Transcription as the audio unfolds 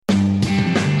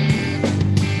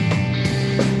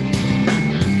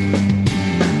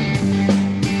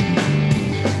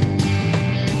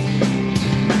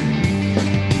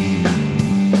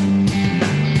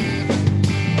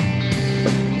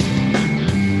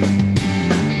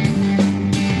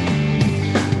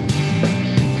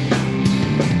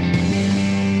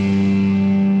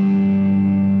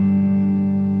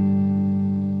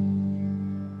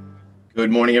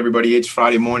Good morning, everybody. It's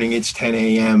Friday morning. It's 10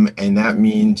 a.m., and that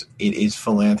means it is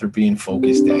Philanthropy in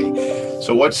Focus Day.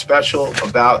 So what's special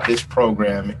about this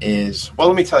program is, well,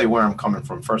 let me tell you where I'm coming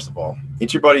from. First of all,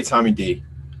 it's your buddy, Tommy D.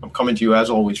 I'm coming to you, as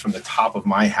always, from the top of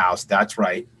my house. That's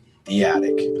right, the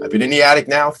attic. I've been in the attic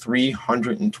now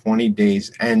 320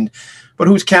 days, but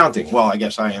who's counting? Well, I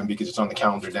guess I am, because it's on the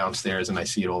calendar downstairs, and I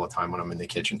see it all the time when I'm in the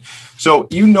kitchen. So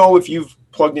if you've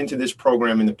plugged into this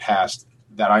program in the past,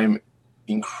 that I am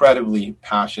incredibly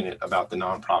passionate about the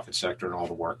nonprofit sector and all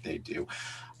the work they do.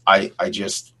 I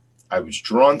was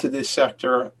drawn to this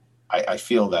sector. I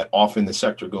feel that often the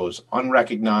sector goes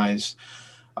unrecognized,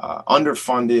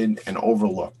 underfunded, and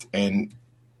overlooked. And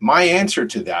my answer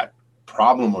to that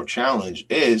problem or challenge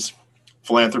is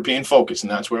Philanthropy in Focus,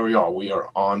 and that's where we are. We are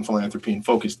on Philanthropy in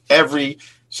Focus every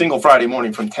single Friday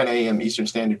morning from 10 a.m. Eastern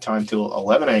Standard Time till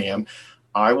 11 a.m.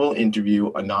 I will interview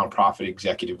a nonprofit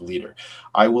executive leader.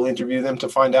 I will interview them to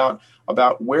find out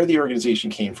about where the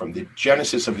organization came from, the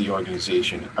genesis of the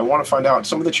organization. I want to find out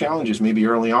some of the challenges maybe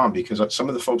early on, because some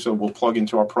of the folks that will plug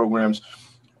into our programs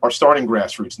are starting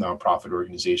grassroots nonprofit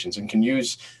organizations and can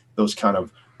use those kind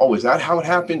of, oh, is that how it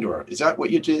happened? Or is that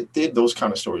what you did? Those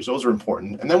kind of stories. Those are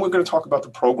important. And then we're going to talk about the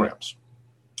programs.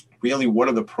 Really, what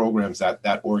are the programs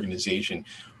that organization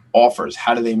offers?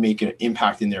 How do they make an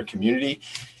impact in their community?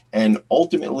 And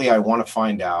ultimately, I want to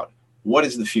find out, what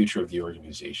is the future of the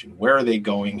organization? Where are they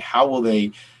going? How will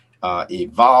they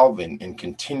evolve and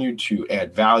continue to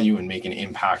add value and make an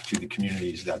impact to the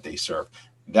communities that they serve?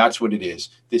 That's what it is.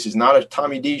 This is not a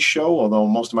Tommy D show, although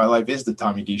most of my life is the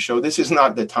Tommy D show. This is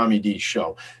not the Tommy D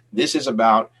show. This is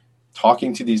about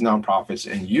talking to these nonprofits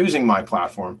and using my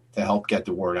platform to help get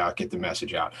the word out, get the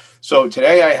message out. So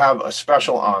today I have a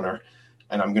special honor.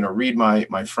 And I'm going to read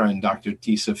my friend, Dr.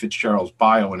 Tisa Fitzgerald's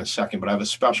bio in a second, but I have a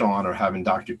special honor having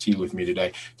Dr. T with me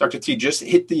today. Dr. T, just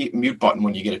hit the mute button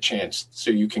when you get a chance so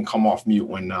you can come off mute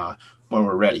when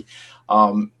we're ready.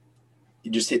 You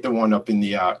just hit the one up in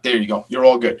the, there you go. You're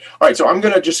all good. All right, so I'm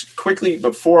going to just quickly,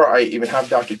 before I even have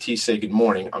Dr. T say good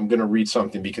morning, I'm going to read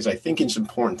something because I think it's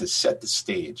important to set the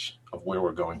stage of where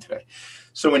we're going today.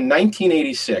 So in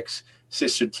 1986,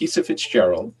 Sister Tisa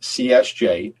Fitzgerald,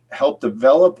 CSJ, helped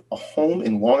develop a home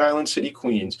in Long Island City,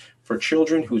 Queens, for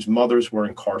children whose mothers were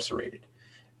incarcerated.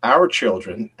 Our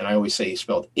children, and I always say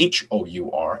spelled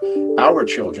H-O-U-R, our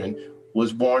children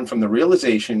was born from the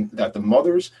realization that the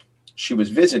mothers she was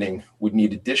visiting would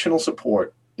need additional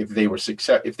support if they were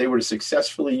to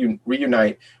successfully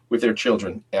reunite with their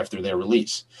children after their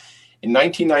release. In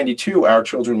 1992, Our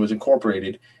Children was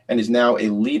incorporated and is now a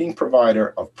leading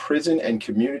provider of prison and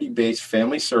community-based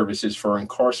family services for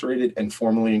incarcerated and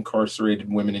formerly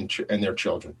incarcerated women and their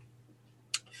children.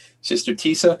 Sister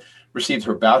Tisa received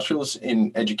her bachelor's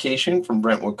in education from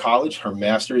Brentwood College, her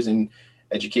master's in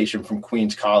education from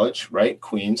Queens College, right?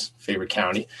 Queens, favorite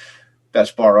county,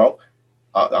 best borough.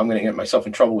 I'm going to get myself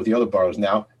in trouble with the other boroughs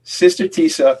now. Sister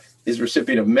Tisa is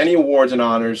recipient of many awards and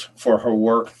honors for her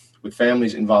work with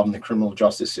families involved in the criminal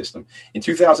justice system. In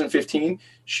 2015,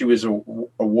 she was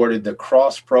awarded the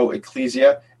Cross Pro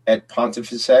Ecclesia et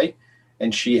Pontifice,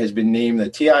 and she has been named the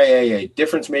TIAA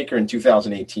Difference Maker in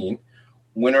 2018,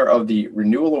 winner of the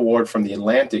Renewal Award from The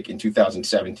Atlantic in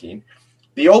 2017,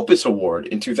 the Opus Award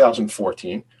in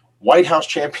 2014, White House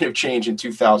Champion of Change in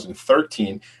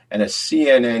 2013, and a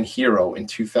CNN Hero in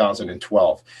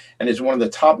 2012, and is one of the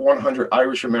top 100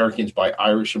 Irish Americans by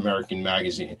Irish American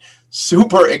Magazine.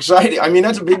 Super exciting. I mean,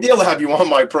 that's a big deal to have you on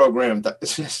my program,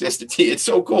 Sister T. It's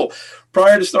so cool.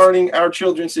 Prior to starting Our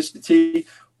Children, Sister T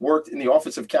worked in the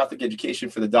Office of Catholic Education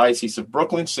for the Diocese of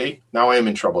Brooklyn. See, now I am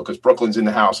in trouble because Brooklyn's in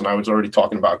the house, and I was already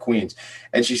talking about Queens.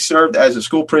 And she served as a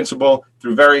school principal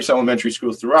through various elementary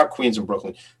schools throughout Queens and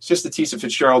Brooklyn. Sister Tisa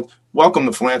Fitzgerald, welcome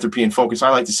to Philanthropy in Focus. I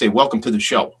like to say welcome to the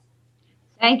show.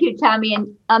 Thank you, Tommy.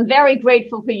 And I'm very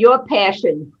grateful for your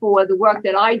passion for the work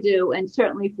that I do, and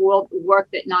certainly for all the work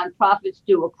that nonprofits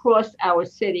do across our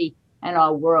city and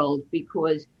our world,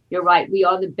 because you're right, we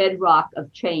are the bedrock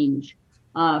of change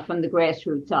from the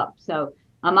grassroots up. So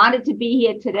I'm honored to be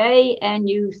here today, and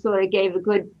you sort of gave a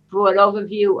good broad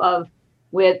overview of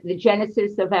where the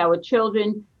genesis of Our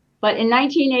Children. But in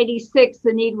 1986,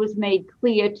 the need was made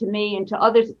clear to me and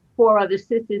to four other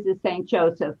sisters of St.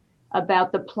 Joseph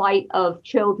about the plight of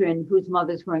children whose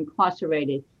mothers were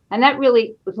incarcerated. And that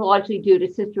really was largely due to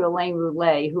Sister Elaine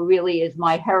Roulet, who really is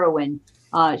my heroine.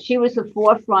 She was the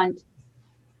forefront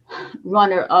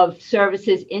runner of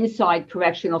services inside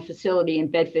correctional facility in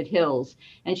Bedford Hills.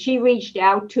 And she reached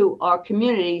out to our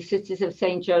community, Sisters of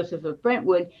St. Joseph of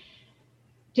Brentwood,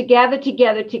 to gather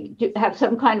together to have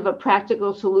some kind of a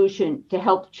practical solution to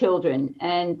help children.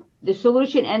 And the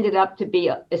solution ended up to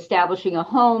be establishing a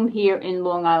home here in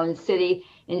Long Island City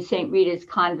in St. Rita's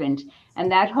Convent.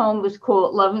 And that home was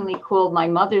lovingly called my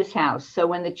mother's house. So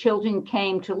when the children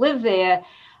came to live there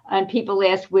and people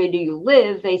asked, where do you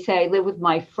live? They say, I live with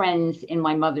my friends in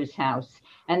my mother's house.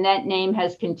 And that name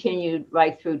has continued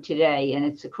right through today. And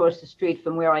it's across the street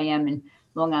from where I am in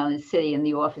Long Island City in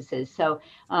the offices. So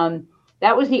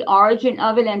that was the origin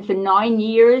of it. And for 9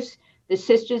 years, the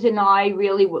sisters and I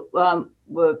really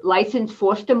were licensed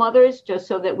foster mothers, just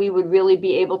so that we would really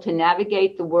be able to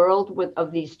navigate the world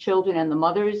of these children and the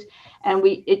mothers. And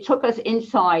it took us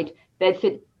inside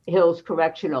Bedford Hills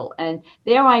Correctional. And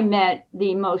there I met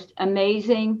the most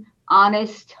amazing,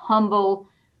 honest, humble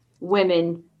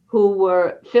women who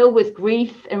were filled with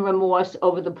grief and remorse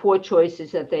over the poor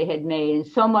choices that they had made. And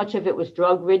so much of it was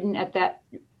driven at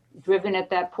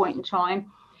that point in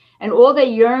time. And all they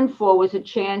yearned for was a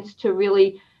chance to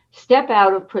really step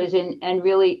out of prison and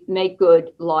really make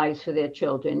good lives for their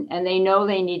children. And they know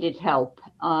they needed help.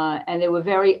 And they were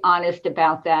very honest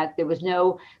about that. There was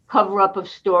no cover up of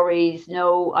stories.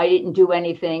 No, I didn't do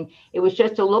anything. It was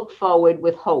just a look forward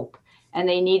with hope. And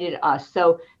they needed us.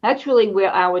 So that's really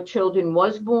where our children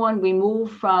was born. We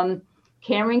moved from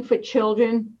caring for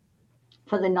children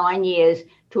for the 9 years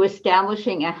to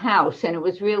establishing a house. And it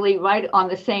was really right on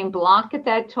the same block at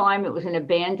that time. It was an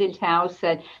abandoned house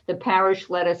that the parish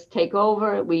let us take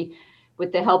over. We,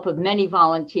 with the help of many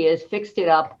volunteers, fixed it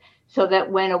up so that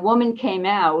when a woman came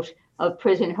out of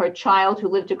prison, her child who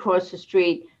lived across the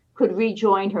street could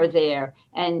rejoin her there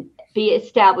and be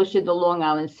established in the Long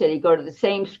Island City, go to the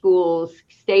same schools,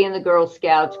 stay in the Girl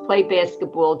Scouts, play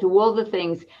basketball, do all the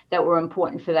things that were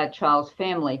important for that child's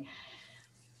family.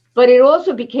 But it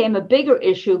also became a bigger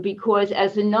issue because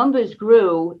as the numbers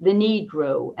grew, the need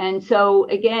grew. And so,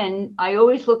 again, I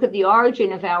always look at the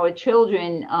origin of our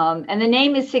children, and the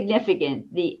name is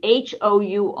significant. The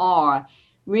HOUR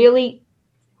really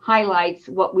highlights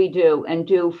what we do and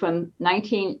do from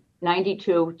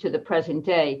 1992 to the present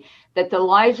day, that the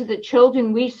lives of the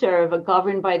children we serve are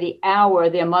governed by the hour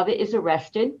their mother is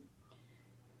arrested,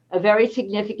 a very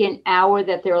significant hour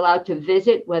that they're allowed to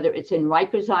visit, whether it's in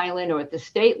Rikers Island or at the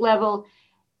state level,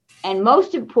 and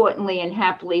most importantly and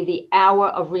happily, the hour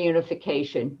of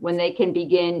reunification, when they can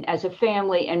begin as a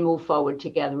family and move forward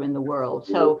together in the world.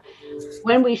 So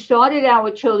when we started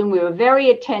our children, we were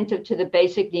very attentive to the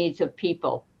basic needs of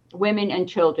people, women and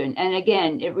children. And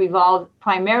again, it revolved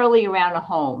primarily around a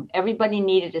home. Everybody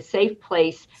needed a safe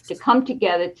place to come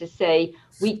together to say,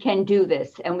 we can do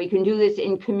this, and we can do this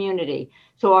in community.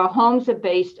 So our homes are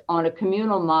based on a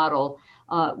communal model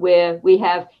where we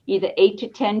have either 8 to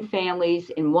 10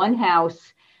 families in one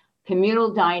house,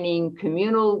 communal dining,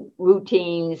 communal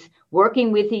routines,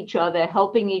 working with each other,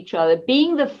 helping each other,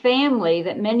 being the family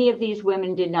that many of these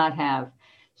women did not have.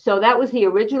 So that was the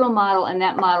original model, and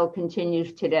that model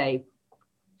continues today.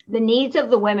 The needs of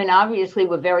the women obviously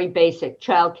were very basic,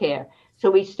 childcare. So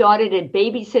we started a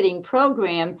babysitting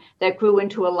program that grew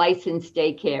into a licensed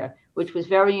daycare, which was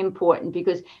very important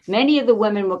because many of the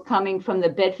women were coming from the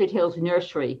Bedford Hills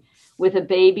nursery with a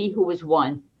baby who was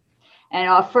 1. And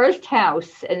our first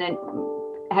house, and then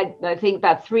had, I think,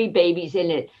 about 3 babies in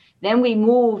it. Then we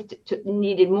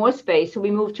needed more space, so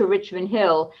we moved to Richmond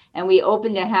Hill, and we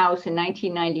opened a house in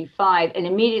 1995 and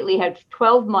immediately had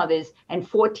 12 mothers and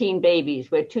 14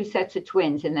 babies. We had 2 sets of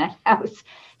twins in that house.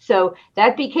 So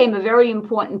that became a very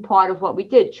important part of what we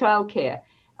did, childcare.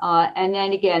 And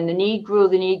then again, the need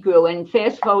grew. And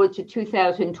fast forward to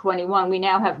 2021, we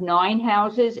now have 9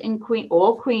 houses in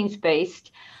all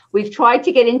Queens-based. We've tried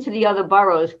to get into the other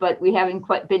boroughs, but we haven't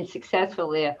quite been successful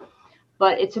there.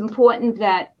 But it's important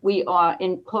that we are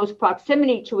in close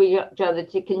proximity to each other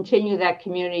to continue that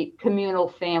communal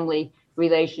family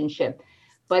relationship.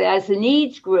 But as the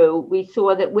needs grew, we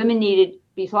saw that women needed,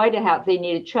 besides a house, they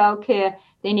needed childcare,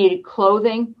 they needed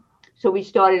clothing. So we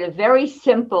started a very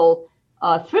simple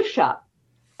thrift shop.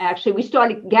 Actually, we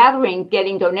started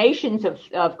getting donations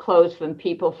of clothes from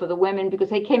people for the women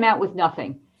because they came out with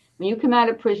nothing. When you come out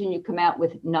of prison, you come out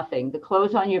with nothing. The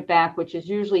clothes on your back, which is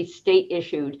usually state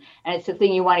issued, and it's the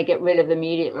thing you want to get rid of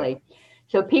immediately.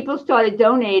 So people started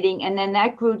donating, and then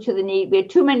that grew to the need. We had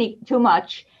too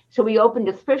much, so we opened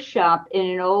a thrift shop in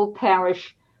an old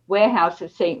parish warehouse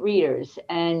of St. Rita's,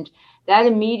 and that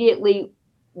immediately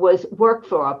was work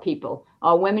for our people.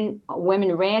 Our women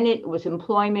ran it. It was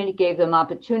employment. It gave them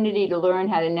opportunity to learn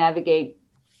how to navigate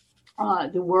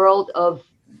the world of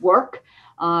work,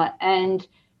 and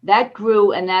that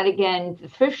grew. And that, again, the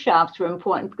thrift shops were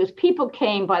important because people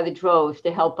came by the droves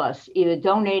to help us, either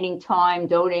donating time,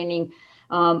 donating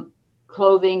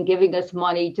clothing, giving us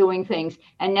money, doing things.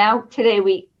 And now today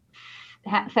we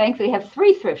thankfully have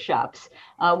 3 thrift shops,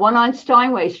 one on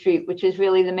Steinway Street, which is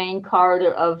really the main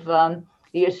corridor of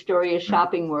the Astoria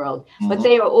shopping world. But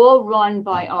they are all run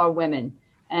by our women.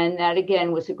 And that,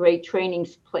 again, was a great training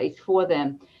place for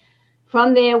them.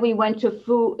 From there, we went to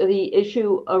the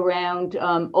issue around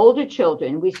older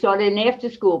children. We started an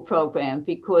after-school program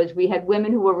because we had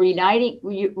women who were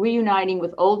reuniting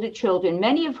with older children,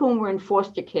 many of whom were in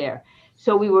foster care.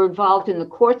 So we were involved in the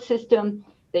court system.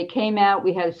 They came out.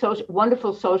 We had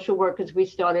wonderful social workers we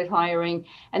started hiring,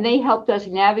 and they helped us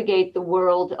navigate the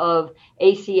world of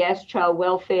ACS, child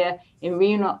welfare, in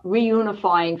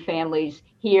reunifying families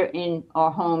here in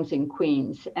our homes in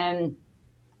Queens. And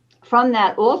from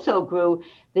that also grew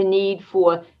the need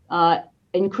for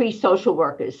increased social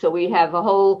workers. So we have a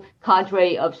whole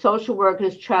cadre of social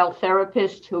workers, child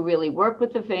therapists who really work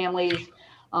with the families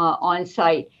on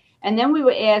site. And then we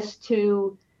were asked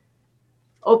to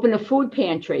open a food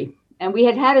pantry. And we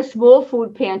had a small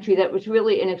food pantry that was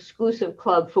really an exclusive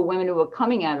club for women who were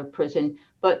coming out of prison.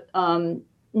 But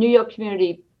New York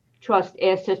Community Trust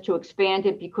asked us to expand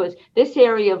it because this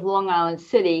area of Long Island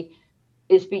City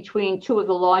is between 2 of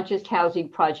the largest housing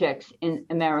projects in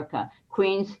America,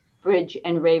 Queensbridge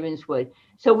and Ravenswood.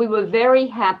 So we were very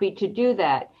happy to do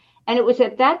that. And it was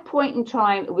at that point in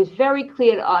time, it was very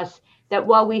clear to us that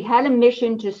while we had a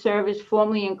mission to service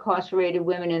formerly incarcerated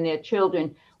women and their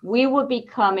children, we were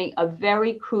becoming a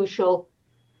very crucial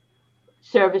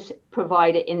service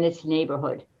provider in this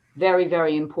neighborhood. Very,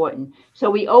 very important.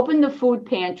 So we opened the food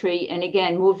pantry and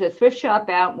again, moved the thrift shop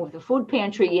out, moved the food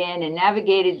pantry in and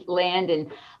navigated land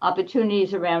and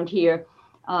opportunities around here.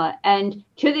 And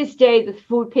to this day, the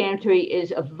food pantry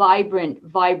is a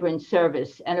vibrant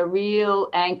service and a real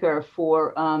anchor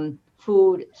for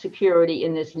food security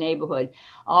in this neighborhood.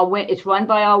 It's run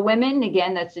by our women.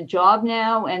 Again, that's a job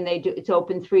now, and it's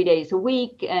open 3 days a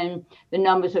week, and the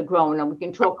numbers are growing. And we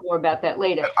can talk more about that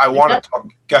later. I want to talk.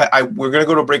 We're going to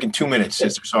go to a break in 2 minutes,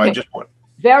 sister. So okay. I just want.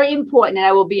 Very important, and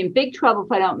I will be in big trouble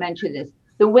if I don't mention this.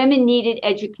 The women needed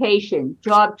education,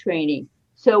 job training.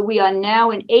 So we are now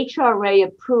an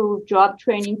HRA-approved job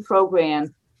training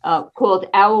program called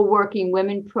Our Working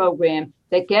Women Program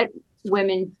that get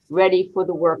women ready for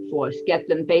the workforce, get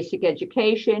them basic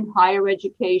education, higher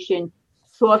education,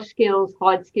 soft skills,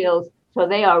 hard skills, so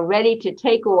they are ready to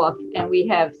take off. And we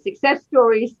have success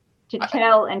stories to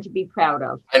tell and to be proud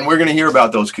of. And we're going to hear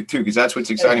about those too, because that's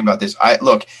what's exciting about this. I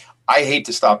hate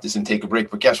to stop this and take a break,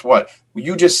 but guess what?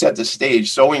 You just set the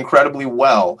stage so incredibly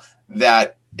well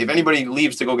that if anybody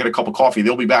leaves to go get a cup of coffee,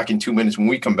 they'll be back in 2 minutes when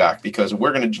we come back, because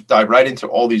we're going to dive right into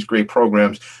all these great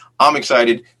programs. I'm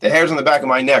excited. The hairs on the back of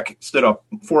my neck stood up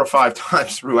 4 or 5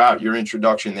 times throughout your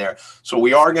introduction there. So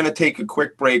we are going to take a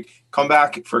quick break, come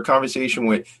back for a conversation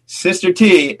with Sister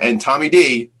T and Tommy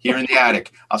D here in the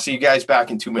attic. I'll see you guys back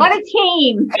in 2 minutes. What a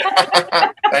team.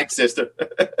 Thanks, sister.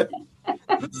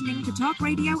 Listening to Talk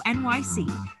Radio NYC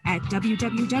at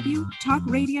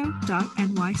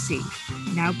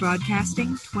www.talkradio.nyc. Now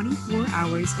broadcasting 24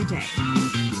 hours a day.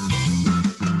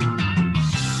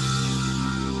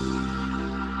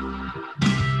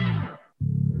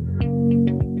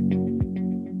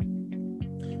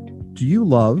 Do you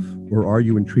love or are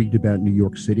you intrigued about New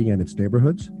York City and its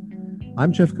neighborhoods?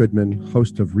 I'm Jeff Goodman,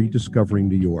 host of Rediscovering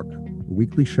New York, a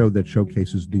weekly show that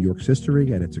showcases New York's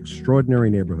history and its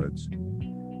extraordinary neighborhoods.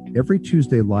 Every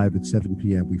Tuesday live at 7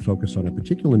 p.m., we focus on a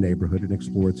particular neighborhood and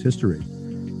explore its history,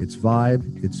 its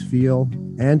vibe, its feel,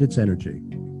 and its energy.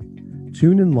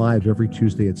 Tune in live every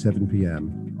Tuesday at 7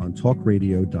 p.m. on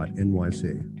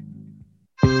talkradio.nyc.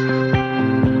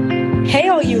 Hey,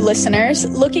 all you listeners,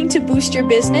 looking to boost your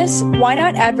business? Why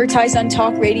not advertise on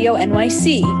Talk Radio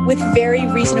NYC with very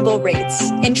reasonable rates?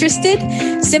 Interested?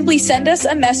 Simply send us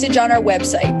a message on our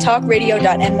website,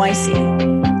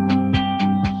 talkradio.nyc.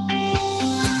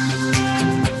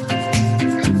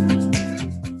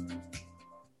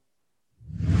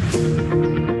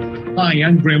 Hi,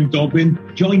 I'm Graham Dobbin.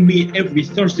 Join me every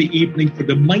Thursday evening for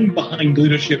the Mind Behind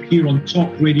Leadership here on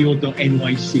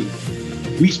talkradio.nyc.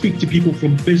 We speak to people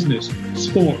from business,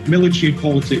 sport, military and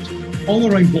politics,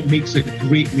 all around what makes a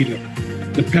great leader.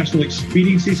 The personal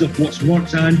experiences of what's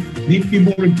worked and, maybe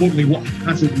more importantly, what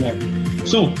hasn't worked.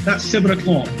 So that's 7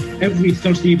 o'clock every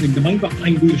Thursday evening, the Mind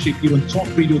Behind Leadership here on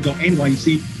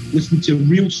talkradio.nyc. Listen to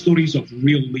real stories of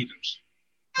real leaders.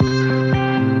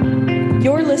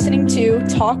 You're listening to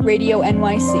Talk Radio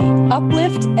NYC.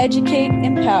 Uplift, educate,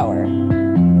 empower.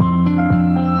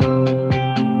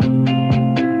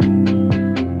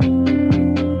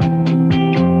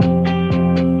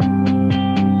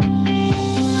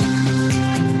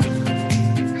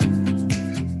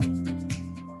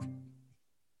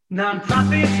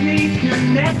 Nonprofits need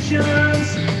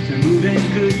connections to move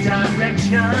in good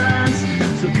directions.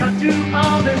 So cut through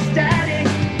all the static.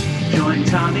 Join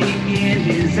Tommy in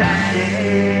his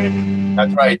attic.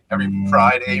 That's right. Every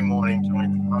Friday morning,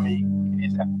 join Tommy in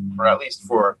his attic, or at least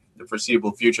for the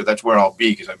foreseeable future. That's where I'll be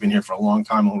because I've been here for a long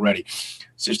time already.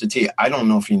 Sister T, I don't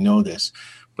know if you know this,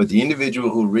 but the individual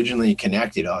who originally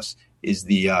connected us is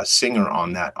the singer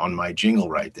on my jingle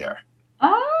right there.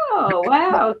 Oh,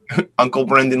 wow. Uncle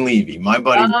Brendan Levy, my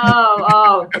buddy.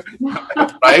 Oh.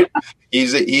 Right?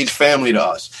 He's family to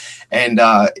us. And,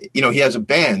 he has a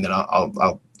band that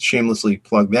I'll shamelessly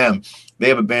plug them. They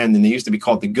have a band, and they used to be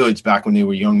called The Goods back when they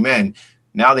were young men.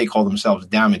 Now they call themselves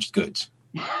Damaged Goods.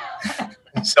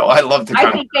 So I love to. I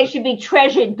think they should be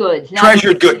Treasured Goods.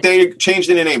 Treasured Goods. They changed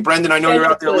the name. Brendan, I know you're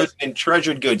out there listening.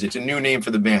 Treasured Goods. It's a new name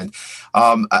for the band.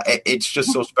 It's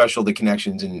just so special, the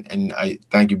connections, and I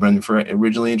thank you, Brendan, for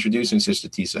originally introducing Sister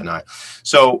Tisa and I.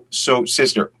 So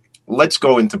sister, let's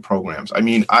go into programs. I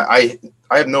mean, I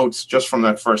have notes just from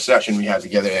that first session we had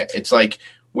together. It's like,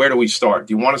 where do we start?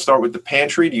 Do you want to start with the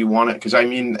pantry? Do you want to? Because I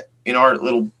mean, in our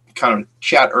little kind of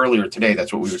chat earlier today,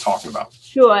 that's what we were talking about.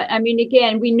 Sure. I mean,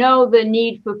 again, we know the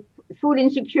need for food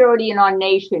insecurity in our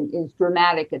nation is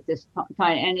dramatic at this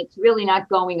time, and it's really not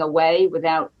going away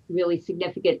without really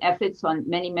significant efforts on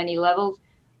many, many levels.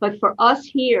 But for us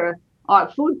here,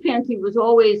 our food pantry was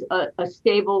always a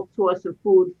stable source of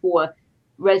food for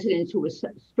residents who were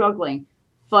struggling.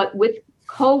 But with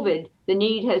COVID, the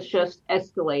need has just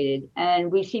escalated,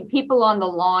 and we see people on the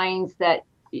lines that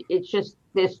it's just,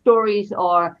 their stories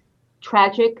are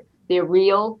tragic, they're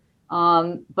real,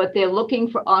 but they're looking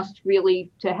for us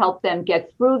really to help them get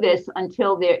through this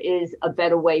until there is a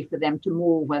better way for them to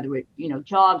move, whether it,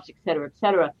 jobs, et cetera, et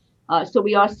cetera. So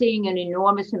we are seeing an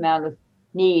enormous amount of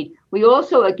need. We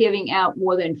also are giving out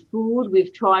more than food.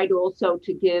 We've tried also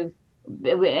to give,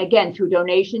 again, through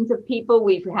donations of people.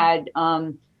 We've had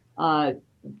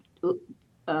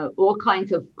all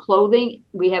kinds of clothing.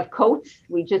 We have coats.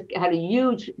 We just had a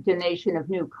huge donation of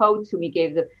new coats, and we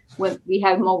gave we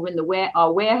have them over in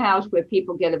our warehouse where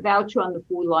people get a voucher on the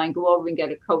food line, go over and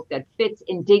get a coat that fits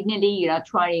in dignity. You're not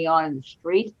trying it on in the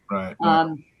street. Right.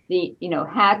 The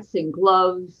hats and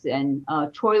gloves and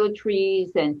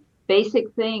toiletries and basic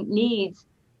needs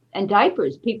and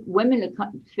diapers.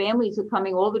 Families are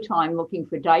coming all the time looking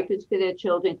for diapers for their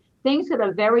children. Things that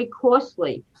are very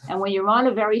costly. And when you're on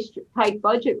a very tight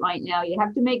budget right now, you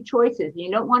have to make choices.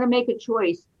 You don't want to make a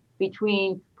choice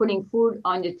between putting food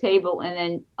on the table and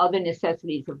then other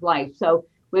necessities of life. So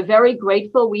we're very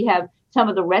grateful. We have some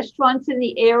of the restaurants in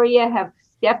the area have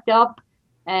stepped up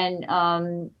and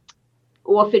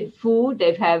offered food.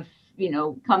 They've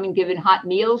come and given hot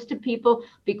meals to people,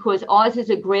 because ours is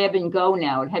a grab and go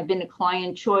now. It had been a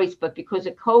client choice, but because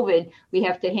of COVID, we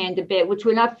have to hand a bit, which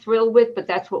we're not thrilled with, but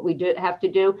that's what we have to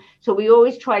do. So we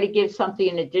always try to give something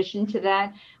in addition to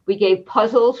that. We gave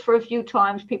puzzles for a few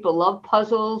times. People love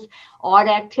puzzles, art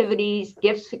activities,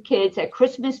 gifts for kids. At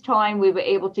Christmas time, we were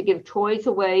able to give toys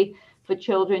away for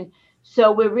children.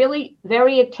 So we're really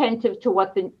very attentive to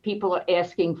what the people are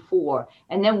asking for.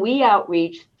 And then we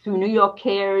outreach through New York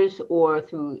Cares or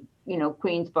through,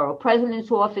 Queensborough President's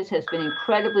Office has been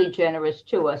incredibly generous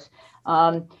to us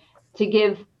to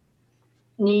give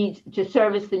needs, to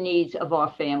service the needs of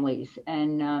our families.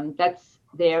 And that's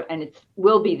there, and it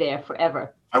will be there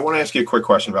forever. I want to ask you a quick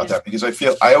question about that, because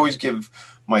I always give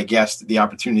my guests the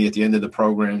opportunity at the end of the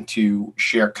program to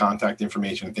share contact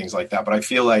information and things like that. But I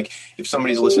feel like if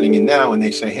somebody's listening in now and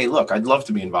they say, hey, look, I'd love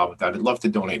to be involved with that. I'd love to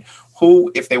donate.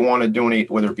 Who, if they want to donate,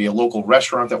 whether it be a local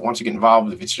restaurant that wants to get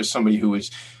involved, if it's just somebody who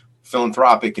is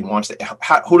philanthropic and wants to,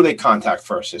 who do they contact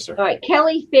first, sister? All right.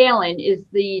 Kelly Phelan is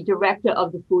the director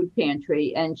of the food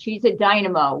pantry, and she's a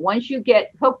dynamo. Once you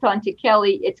get hooked onto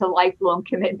Kelly, it's a lifelong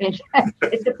commitment.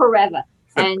 It's a forever.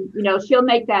 And, she'll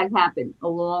make that happen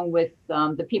along with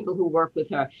the people who work with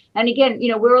her. And again,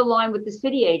 we're aligned with the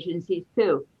city agencies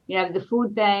too. The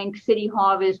food bank, City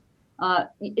Harvest.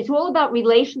 It's all about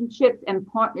relationships and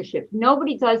partnerships.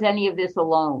 Nobody does any of this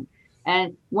alone.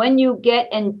 And when you get,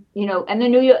 and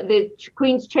the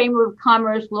Queens Chamber of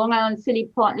Commerce, Long Island City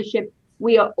Partnership,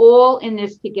 we are all in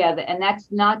this together. And that's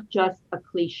not just a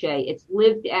cliche. It's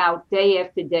lived out day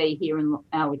after day here in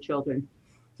our children.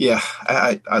 Yeah,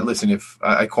 I listen, if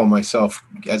I call myself,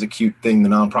 as a cute thing, the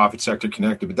nonprofit sector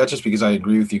connected, but that's just because I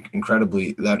agree with you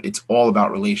incredibly that it's all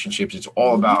about relationships. It's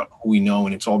all about who we know,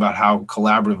 and it's all about how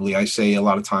collaboratively a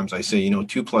lot of times I say, 2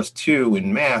 + 2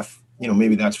 in math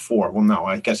maybe that's 4. Well, no,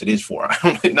 I guess it is 4.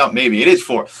 Not maybe, it is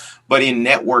 4. But in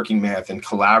networking math and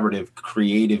collaborative,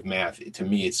 creative math, to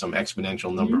me, it's some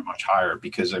exponential number much higher,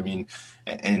 because, I mean,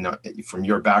 and from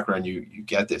your background, you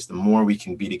get this. The more we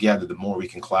can be together, the more we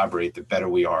can collaborate, the better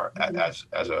we are as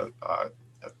a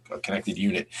connected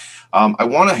unit. I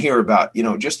want to hear about,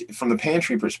 just from the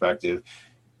pantry perspective.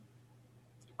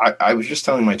 I was just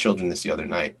telling my children this the other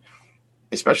night,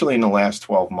 especially in the last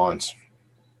 12 months,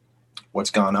 what's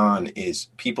gone on is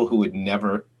people who had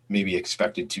never maybe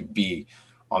expected to be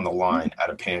on the line at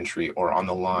a pantry or on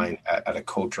the line at a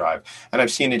coat drive. And I've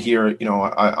seen it here,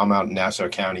 I'm out in Nassau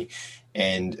County,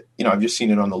 and, I've just seen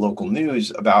it on the local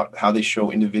news about how they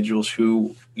show individuals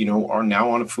who, are now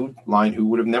on a food line who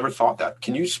would have never thought that.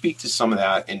 Can you speak to some of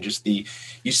that and just you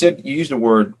used a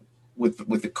word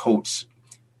with the coats,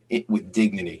 with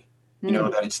dignity,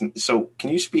 that it's, so can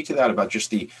you speak to that about just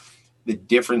the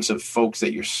difference of folks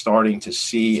that you're starting to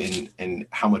see and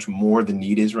how much more the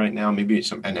need is right now? Maybe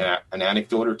an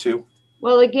anecdote or two.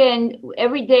 Well, again,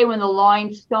 every day when the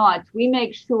line starts, we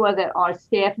make sure that our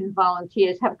staff and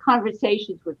volunteers have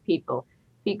conversations with people,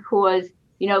 because,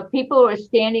 people are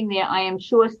standing there. I am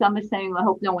sure some are saying, I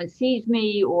hope no one sees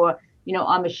me, or,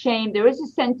 I'm ashamed. There is a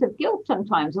sense of guilt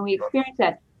sometimes, and we experience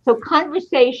that. So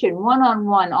conversation,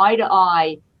 one-on-one,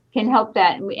 eye-to-eye, can help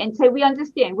that. And say, we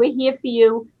understand. We're here for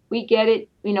you. We get it.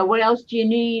 What else do you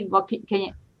need? What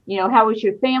can you, how is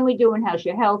your family doing? How's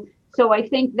your health? So I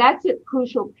think that's a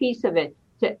crucial piece of it.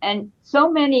 And so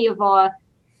many of our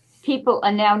people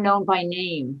are now known by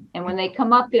name. And when they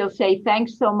come up, they'll say,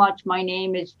 thanks so much. My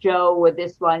name is Joe, or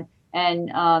this one. And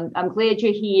I'm glad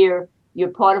you're here. You're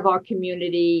part of our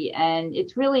community. And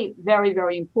it's really very,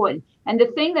 very important. And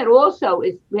the thing that also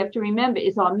is, we have to remember,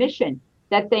 is our mission,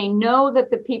 that they know that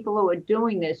the people who are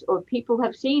doing this, or people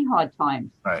have seen hard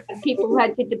times, right. People who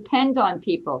had to depend on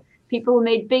people who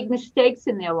made big mistakes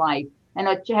in their life and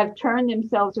have turned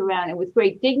themselves around, and with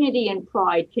great dignity and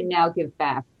pride can now give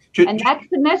back. And that's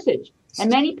the message. And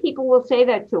many people will say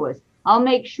that to us. I'll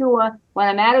make sure when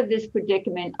I'm out of this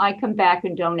predicament, I come back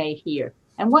and donate here.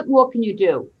 And what more can you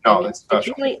do? Oh, that's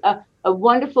special. It's really a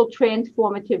wonderful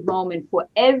transformative moment for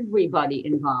everybody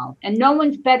involved. And no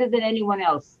one's better than anyone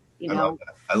else.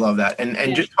 I love that.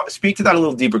 And just speak to that a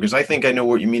little deeper, because I think I know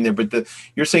what you mean there. But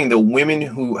you're saying the women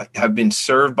who have been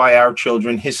served by our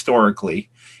children historically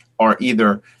are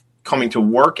either coming to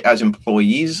work as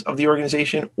employees of the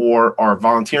organization or are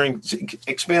volunteering.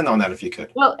 Expand on that if you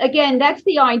could. Well, again, that's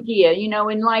the idea.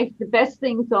 In life, the best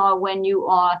things are when you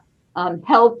are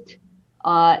helped,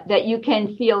 that you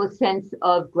can feel a sense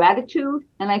of gratitude.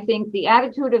 And I think the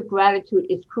attitude of gratitude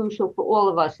is crucial for all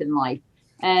of us in life.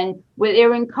 And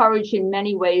they're encouraged in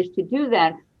many ways to do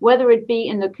that, whether it be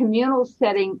in the communal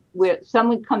setting where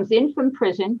someone comes in from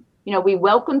prison. We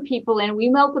welcome people in. We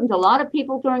welcomed a lot of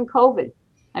people during COVID.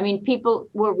 I mean, people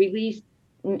were released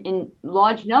in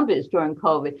large numbers during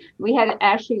COVID. We had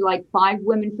actually like 5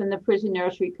 women from the prison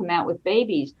nursery come out with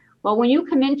babies. Well, when you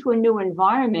come into a new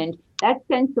environment, that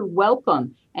sense of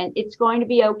welcome, and it's going to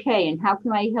be okay, and how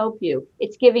can I help you?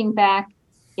 It's giving back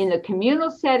in the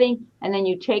communal setting, and then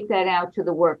you take that out to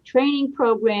the work training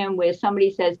program where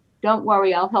somebody says, don't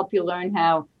worry, I'll help you learn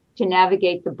how to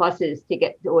navigate the buses to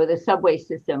get, or the subway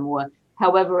system, or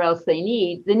however else they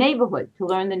need, the neighborhood, to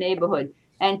learn the neighborhood.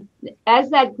 And as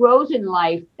that grows in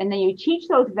life, and then you teach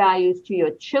those values to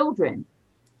your children,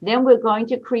 then we're going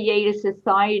to create a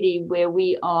society where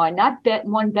we are not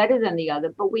one better than the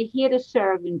other, but we're here to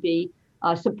serve and be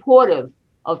supportive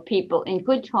of people in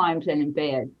good times and in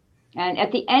bad. And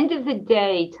at the end of the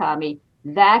day, Tommy,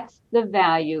 that's the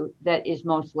value that is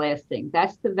most lasting.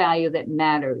 That's the value that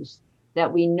matters,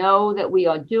 that we know that we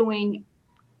are doing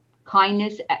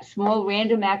kindness, small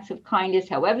random acts of kindness,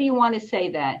 however you want to say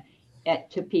that,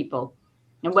 to people.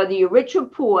 And whether you're rich or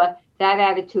poor, that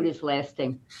attitude is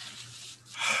lasting.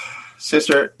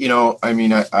 Sister,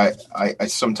 I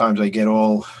sometimes I get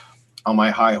all on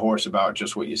my high horse about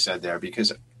just what you said there,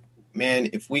 because man,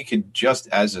 if we could just,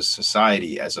 as a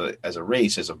society, as a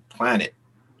race, as a planet,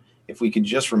 if we could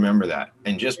just remember that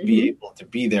and just be able to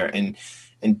be there and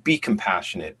be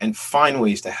compassionate and find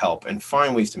ways to help and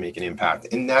find ways to make an impact.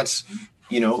 And that's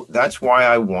why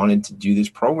I wanted to do this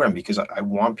program, because I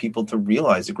want people to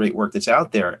realize the great work that's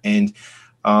out there. And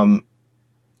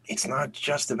it's not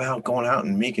just about going out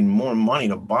and making more money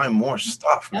to buy more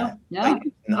stuff. No.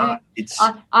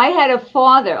 I had a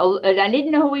father, and I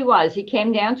didn't know who he was. He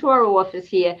came down to our office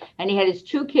here, and he had his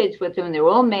 2 kids with him, and they were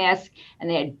all masked, and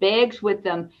they had bags with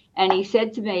them. And he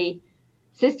said to me,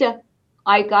 Sister,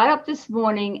 I got up this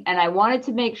morning, and I wanted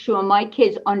to make sure my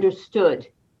kids understood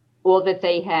all that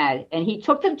they had. And he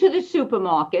took them to the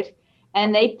supermarket,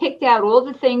 and they picked out all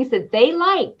the things that they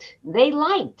liked.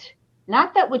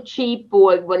 Not that were cheap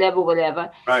or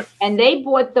whatever. Right. And they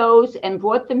bought those and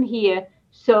brought them here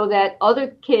so that other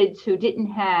kids who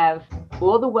didn't have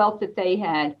all the wealth that they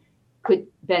had could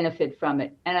benefit from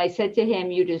it. And I said to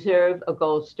him, you deserve a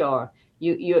gold star.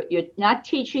 You're not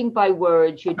teaching by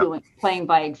words, you're playing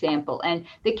by example. And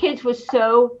the kids were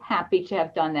so happy to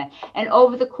have done that. And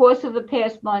over the course of the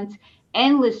past months,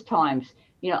 endless times,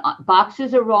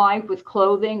 boxes arrive with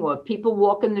clothing, or people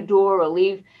walk in the door or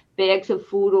leave bags of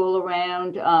food all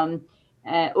around,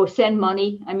 or send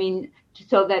money. I mean,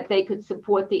 so that they could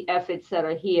support the efforts that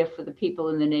are here for the people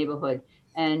in the neighborhood.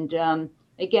 And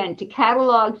again, to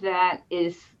catalog that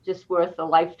is just worth a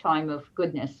lifetime of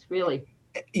goodness, really.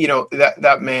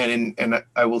 That man, and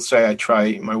I will say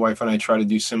my wife and I try to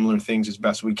do similar things as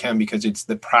best we can, because it's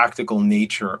the practical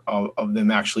nature of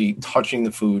them actually touching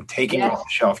the food, taking it off the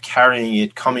shelf, carrying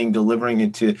it, delivering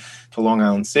it to Long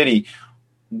Island City,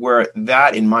 where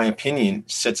that, in my opinion,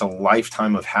 sets a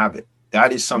lifetime of habit.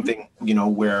 That is something,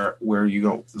 where you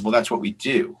go, well, that's what we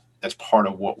do. That's part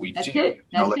of what we do.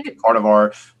 Part of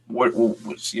our,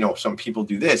 some people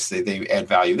do this. They add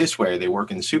value this way. They work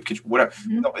in the soup kitchen, whatever.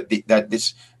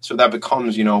 So that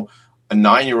becomes, a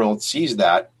 9-year-old sees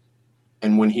that,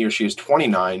 and when he or she is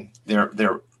 29,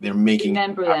 they're making.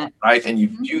 Remember that, right? And you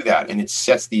do that, and it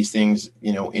sets these things,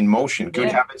 in motion.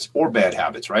 Good habits or bad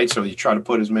habits, right? So you try to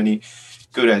put as many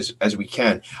good as we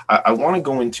can. I want to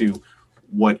go into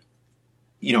what.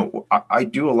 I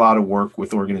do a lot of work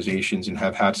with organizations and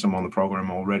have had some on the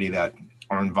program already that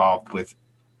are involved with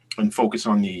and focus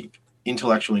on the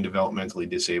intellectually and developmentally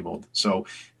disabled. So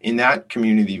in that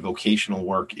community, vocational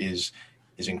work is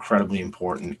incredibly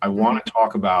important. I want to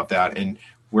talk about that, and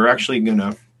we're actually we're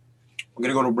gonna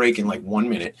go to a break in like 1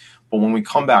 minute. But when we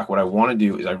come back, what I want to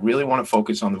do is I really want to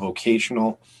focus on the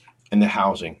vocational and the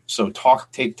housing. So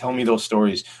tell me those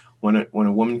stories when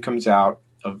a woman comes out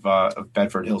of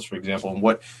Bedford Hills, for example, and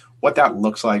what that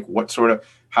looks like,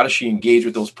 how does she engage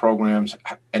with those programs,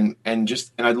 and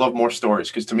I'd love more stories,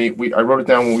 because to me, I wrote it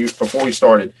down before we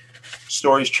started.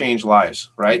 Stories change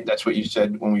lives, right? That's what you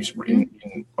said when we were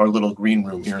in our little green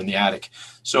room here in the attic.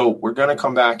 So we're going to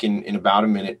come back in about a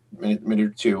minute or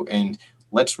two, and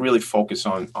let's really focus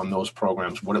on those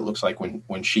programs, what it looks like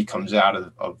when she comes out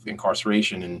of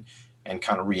incarceration and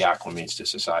kind of reacclimates to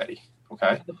society.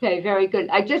 Okay, very good.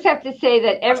 I just have to say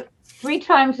that 3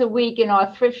 times a week in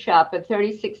our thrift shop at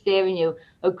 36th Avenue,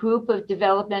 a group of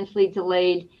developmentally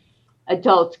delayed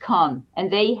adults come, and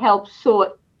they help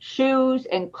sort shoes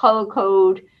and color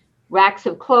code racks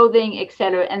of clothing,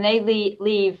 etc. And they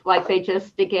leave like they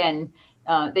just,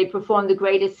 they perform the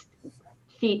greatest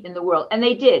feat in the world. And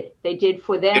they did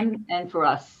for them and for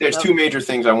us. There's 2 major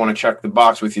things I want to check the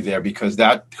box with you there, because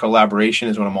that collaboration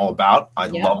is what I'm all about. I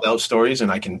love those stories,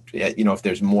 and I can, if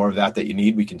there's more of that you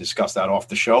need, we can discuss that off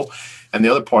the show. And the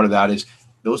other part of that is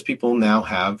those people now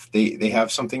have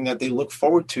something that they look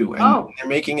forward to, and they're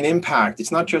making an impact.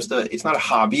 It's not a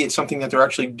hobby. It's something that they're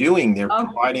actually doing. They're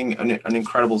providing an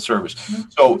incredible service.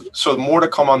 So more to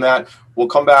come on that. We'll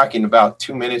come back in about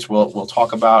 2 minutes. We'll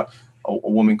talk about a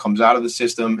woman comes out of the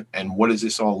system, and what does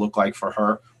this all look like for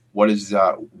her? What is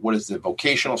the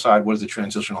vocational side? What is the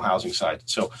transitional housing side?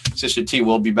 So Sister T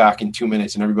will be back in 2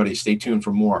 minutes, and everybody stay tuned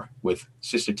for more with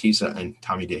Sister Tisa and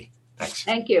Tommy D. Thanks.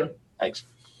 Thank you. Thanks.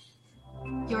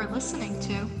 You're listening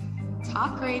to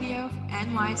Talk Radio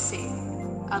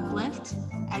NYC. Uplift,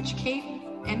 educate,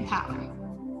 empower.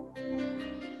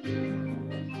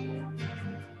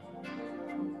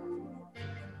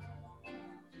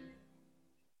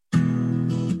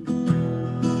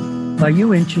 Are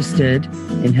you interested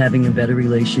in having a better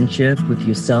relationship with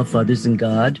yourself, others, and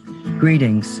God?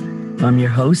 Greetings. I'm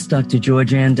your host, Dr.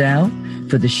 George Andow,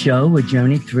 for the show A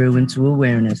Journey Through into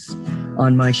Awareness.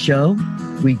 On my show,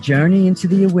 we journey into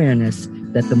the awareness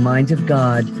that the mind of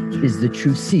God is the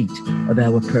true seat of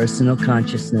our personal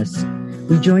consciousness.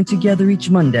 We join together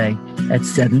each Monday at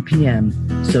 7 p.m.,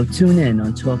 so tune in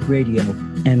on Talk Radio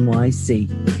NYC.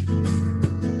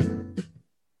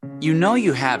 You know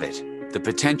you have it. The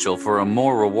potential for a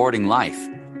more rewarding life,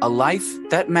 a life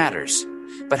that matters.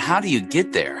 But how do you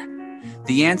get there?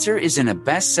 The answer is in a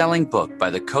best-selling book by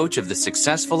the coach of the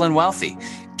successful and wealthy,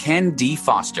 Ken D.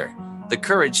 Foster, The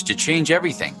Courage to Change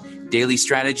Everything, Daily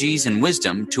Strategies and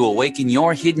Wisdom to Awaken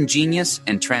Your Hidden Genius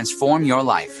and Transform Your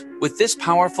Life. With this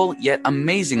powerful yet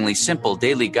amazingly simple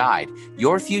daily guide,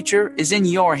 your future is in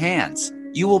your hands.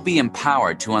 You will be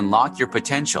empowered to unlock your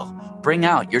potential, bring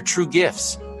out your true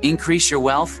gifts, increase your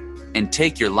wealth, and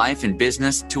take your life and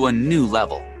business to a new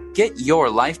level. Get your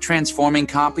life-transforming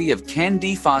copy of Ken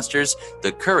D. Foster's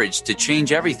The Courage to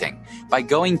Change Everything by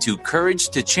going to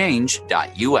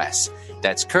couragetochange.us.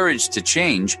 That's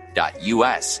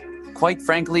couragetochange.us. Quite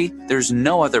frankly, there's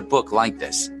no other book like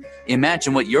this.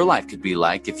 Imagine what your life could be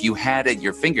like if you had at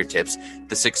your fingertips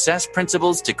the success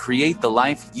principles to create the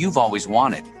life you've always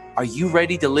wanted. Are you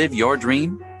ready to live your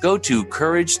dream? Go to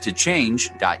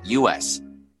couragetochange.us.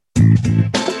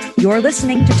 You're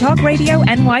listening to Talk Radio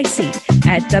NYC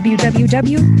at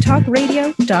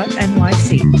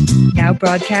www.talkradio.nyc. Now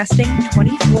broadcasting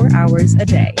 24 hours a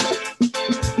day.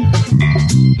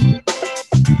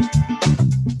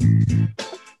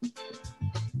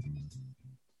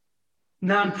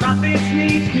 Nonprofits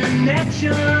need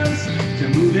connections to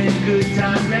move in good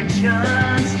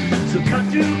directions. So cut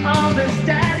through all the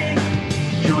static.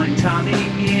 Join Tommy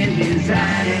in his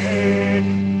attic.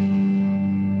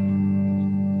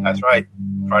 That's right.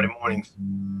 Friday mornings,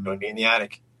 join me in the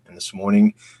attic. And this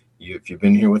morning, if you've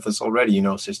been here with us already, you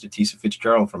know Sister Tisa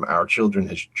Fitzgerald from Our Children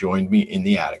has joined me in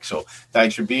the attic. So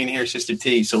thanks for being here, Sister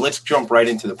T. So let's jump right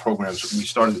into the programs we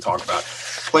started to talk about.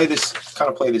 Play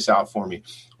this out for me.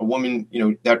 A woman,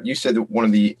 that you said that one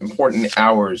of the important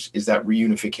hours is that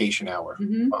reunification hour.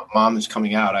 Mm-hmm. Mom is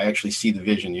coming out. I actually see the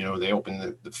vision. They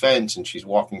open the fence and she's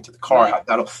walking to the car.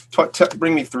 Right.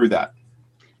 Bring me through that.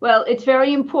 Well, it's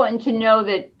very important to know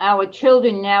that Our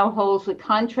Children now holds the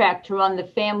contract to run the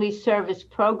Family Service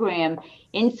Program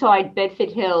inside Bedford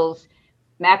Hills,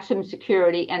 maximum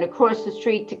security, and across the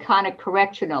street to Connick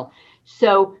Correctional.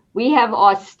 So we have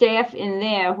our staff in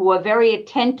there who are very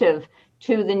attentive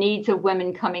to the needs of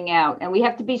women coming out. And we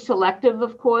have to be selective,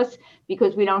 of course,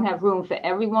 because we don't have room for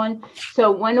everyone.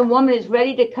 So when a woman is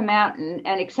ready to come out and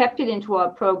accepted into our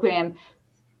program,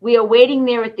 we are waiting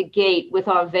there at the gate with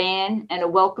our van and a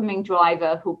welcoming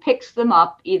driver who picks them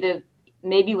up, either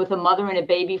maybe with a mother and a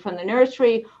baby from the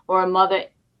nursery or a mother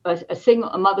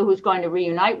who's going to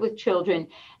reunite with children.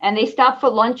 And they stop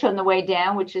for lunch on the way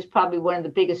down, which is probably one of the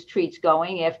biggest treats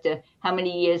going after how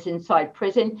many years inside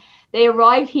prison. They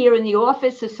arrive here in the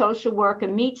office, the social worker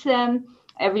meets them,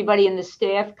 everybody in the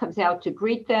staff comes out to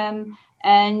greet them,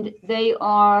 and they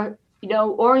are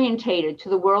orientated to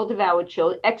the world of our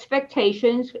children.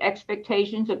 Expectations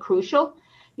are crucial.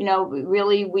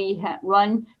 Really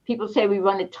people say we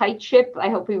run a tight ship. I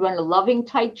hope we run a loving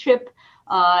tight ship,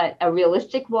 a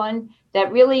realistic one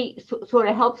that really sort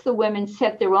of helps the women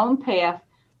set their own path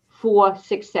for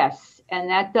success. And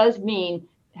that does mean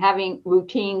having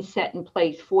routines set in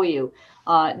place for you.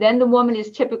 Then the woman is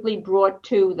typically brought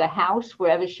to the house,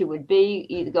 wherever she would be,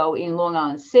 either go in Long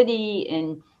Island City,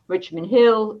 in Richmond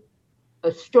Hill,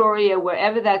 Astoria,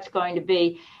 wherever that's going to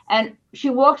be. And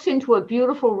she walks into a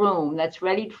beautiful room that's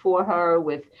ready for her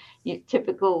with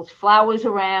typical flowers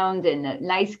around and a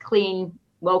nice, clean,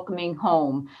 welcoming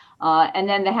home. And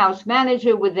then the house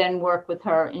manager would then work with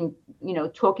her in,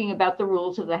 talking about the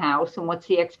rules of the house and what's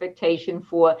the expectation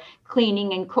for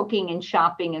cleaning and cooking and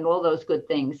shopping and all those good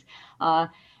things. And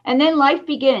then life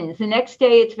begins. The next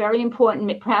day, it's very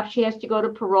important. Perhaps she has to go to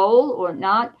parole or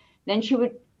not. Then she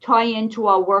would tie into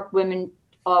our working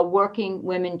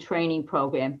women training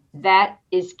program. That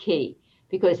is key,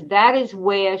 because that is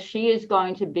where she is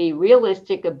going to be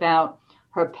realistic about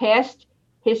her past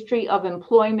history of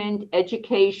employment,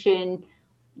 education,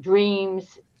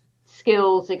 dreams,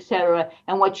 skills, etc.,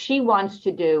 and what she wants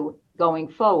to do going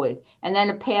forward. And then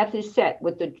a path is set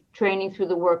with the training through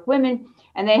the Work Women,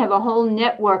 and they have a whole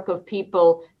network of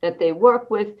people that they work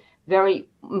with. Very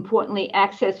importantly,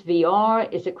 Access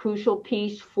VR is a crucial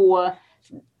piece for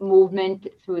movement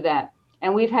through that.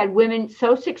 And we've had women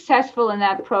so successful in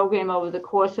that program over the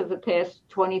course of the past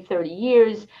 20, 30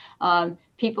 years,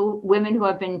 women who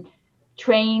have been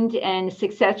trained and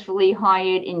successfully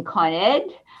hired in Con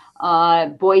Ed,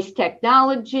 Voice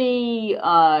Technology,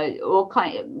 all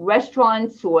kind of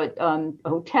restaurants or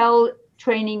hotel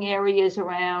training areas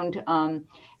around,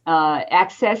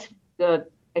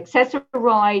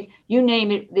 Access-a-Ride, you name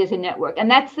it, there's a network.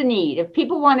 And that's the need. If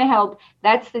people want to help,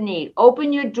 that's the need.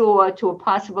 Open your door to a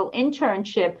possible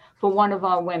internship for one of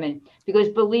our women. Because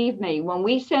believe me, when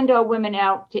we send our women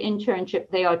out to internship,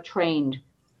 they are trained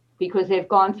because they've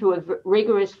gone through a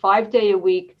rigorous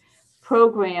 5-day-a-week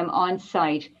program on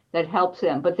site that helps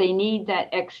them. But they need that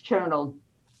external.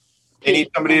 They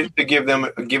need somebody to give them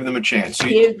a chance. So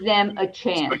give them a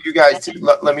chance. So you guys,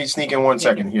 let me sneak in 1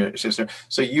 second here, sister.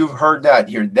 So you've heard that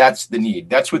here. That's the need.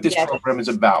 That's what this program is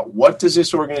about. What does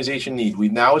this organization need?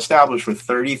 We've now established for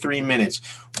 33 minutes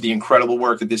the incredible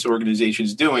work that this organization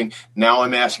is doing. Now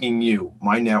I'm asking you,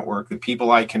 my network, the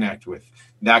people I connect with,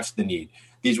 that's the need.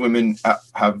 These women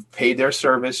have paid their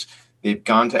service. They've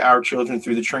gone to Our Children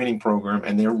through the training program,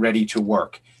 and they're ready to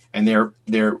work. And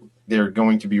they're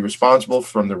going to be responsible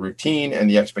from the routine and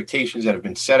the expectations that have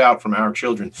been set out from Our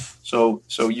Children. So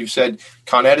you said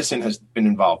Con Edison has been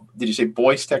involved. Did you say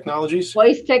Boyce Technologies?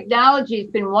 Boyce Technology has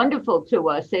been wonderful to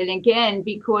us. And again,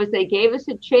 because they gave us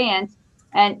a chance,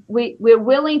 and we're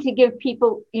willing to give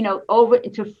people, over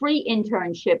to free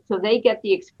internships so they get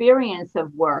the experience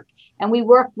of work, and we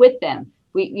work with them.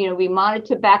 We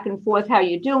monitor back and forth how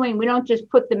you're doing. We don't just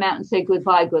put them out and say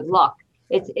goodbye, good luck.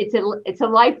 It's a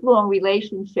lifelong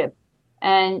relationship.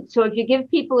 And so if you give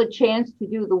people a chance to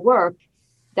do the work,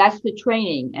 that's the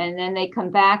training. And then they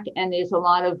come back, and there's a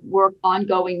lot of work,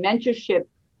 ongoing mentorship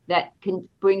that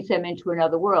brings them into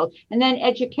another world. And then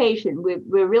education.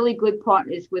 We're really good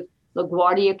partners with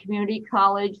LaGuardia Community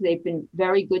College. They've been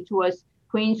very good to us.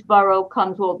 Queensborough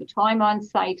comes all the time on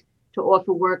site to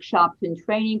offer workshops and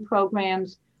training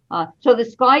programs. So the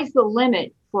sky's the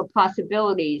limit for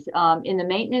possibilities. In the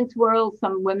maintenance world,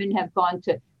 some women have gone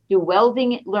to do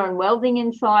welding, learn welding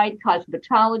inside,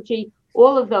 cosmetology,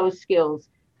 all of those skills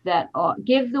that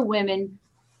give the women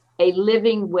a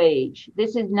living wage.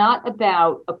 This is not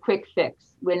about a quick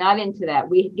fix. We're not into that.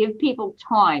 We give people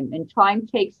time, and time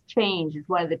takes change is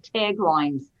one of the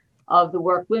taglines of the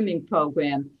Work Women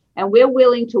program. And we're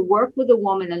willing to work with a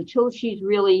woman until she's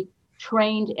really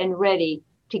trained and ready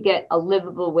to get a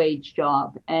livable wage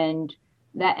job. And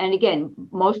again,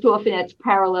 most often that's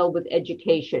parallel with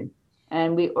education.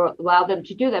 And we allow them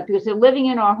to do that because they're living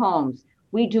in our homes.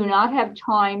 We do not have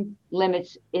time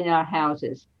limits in our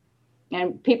houses.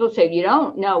 And people say, you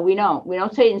don't? No, we don't. We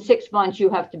don't say in 6 months you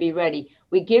have to be ready.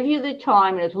 We give you the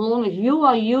time, and as long as you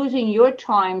are using your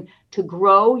time to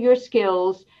grow your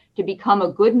skills, to become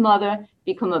a good mother,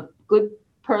 become a good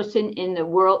person in the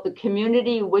world, the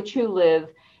community in which you live,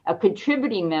 a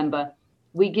contributing member,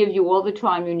 we give you all the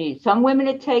time you need. Some women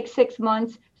it takes 6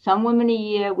 months, some women a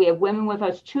year. We have women with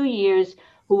us 2 years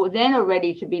who then are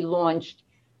ready to be launched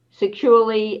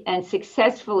securely and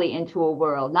successfully into a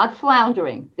world, not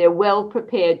floundering. They're well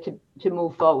prepared to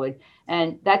move forward.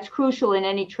 And that's crucial in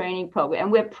any training program.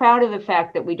 And we're proud of the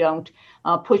fact that we don't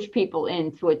push people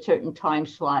in through a certain time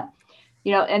slot.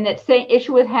 And that same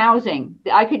issue with housing,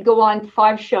 I could go on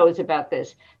 5 shows about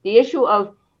this. The issue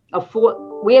of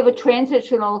we have a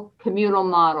transitional communal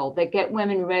model that get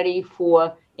women ready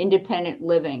for independent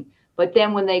living. But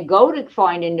then when they go to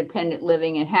find independent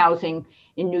living and housing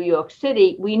in New York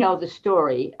City, we know the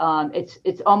story.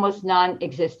 It's almost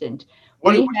non-existent.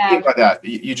 What do you mean by that?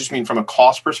 You just mean from a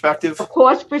cost perspective? A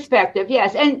cost perspective,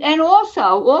 yes. And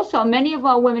also many of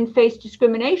our women face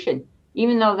discrimination,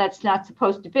 even though that's not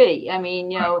supposed to be. I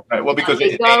mean, Right. Well, because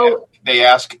they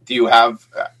ask, do you have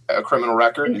a criminal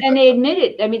record? And they admit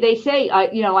it. I mean, they say,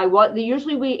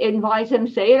 usually we advise them,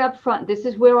 say it up front. This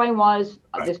is where I was.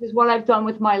 Right. This is what I've done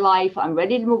with my life. I'm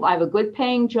ready to move. I have a good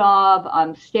paying job.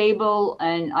 I'm stable,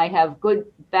 and I have good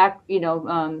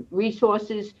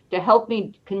resources to help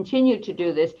me continue to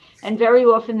do this. And very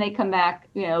often they come back,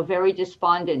 very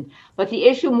despondent. But the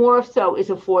issue more so is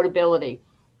affordability.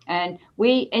 And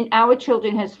Our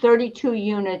Children has 32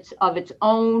 units of its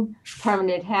own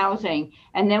permanent housing.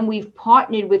 And then we've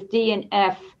partnered with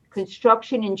D&F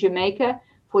Construction in Jamaica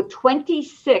for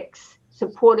 26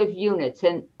 supportive units.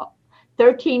 And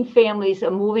 13 families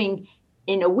are moving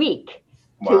in a week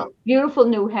to beautiful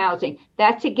new housing.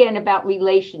 That's, again, about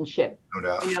relationship. No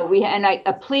doubt.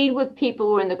 I plead with people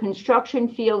who are in the construction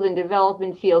field and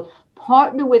development field,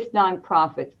 partner with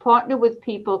nonprofits, partner with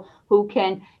people who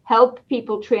can help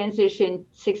people transition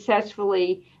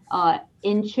successfully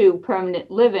into permanent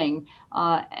living.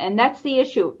 And that's the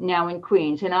issue now in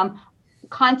Queens. And I'm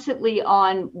constantly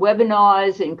on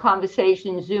webinars and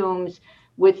conversations, Zooms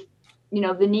with,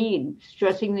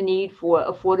 stressing the need for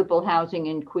affordable housing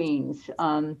in Queens.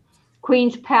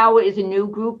 Queens Power is a new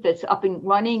group that's up and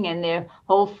running, and their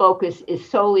whole focus is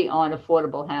solely on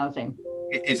affordable housing.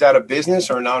 Is that a business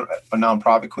or a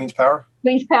nonprofit, Queens Power?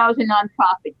 Queens Power is a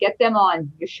nonprofit. Get them on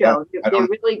your show. Yeah, they're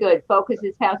really good. Focus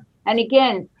is house. And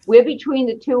again, we're between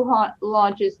the 2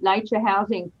 largest NYCHA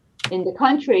housing in the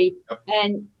country,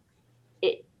 and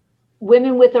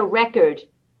women with a record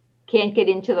can't get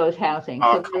into those housing.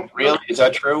 Really? Is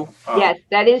that true? Yes,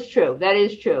 that is true. That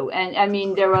is true. And I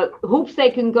mean, there are hoops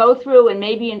they can go through, and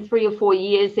maybe in 3 or 4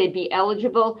 years they'd be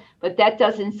eligible, but that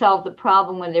doesn't solve the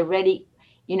problem when they're ready,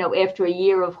 after a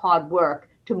year of hard work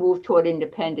to move toward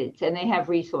independence, and they have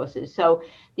resources. So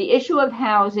the issue of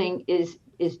housing is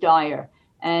dire,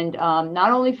 and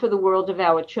not only for the world of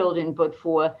Our Children, but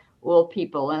for all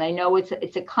people. And I know it's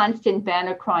a constant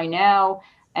banner cry now,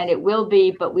 and it will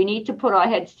be, but we need to put our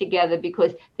heads together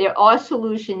because there are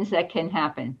solutions that can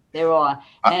happen. There are.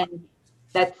 And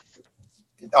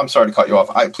I'm sorry to cut you off.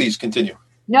 Please continue.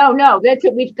 No, that's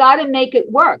it. We've got to make it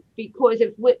work, because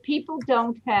if people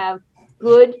don't have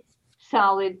good,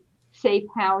 solid, safe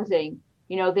housing,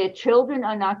 their children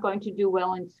are not going to do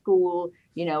well in school.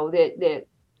 Their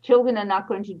children are not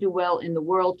going to do well in the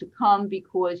world to come,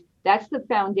 because that's the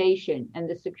foundation and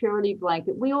the security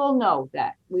blanket. We all know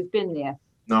that. We've been there.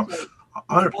 No,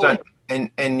 100%.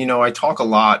 And I talk a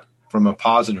lot from a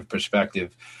positive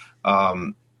perspective,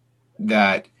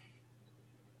 that,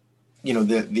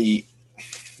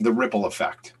 the ripple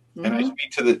effect. Mm-hmm. And I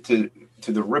speak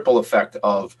to the ripple effect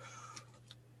of,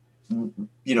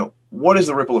 what is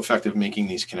the ripple effect of making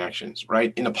these connections,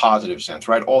 right? In a positive sense,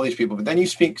 right? All these people, but then you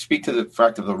speak to the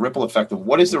fact of the ripple effect of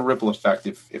what is the ripple effect,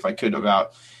 if I could,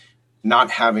 about not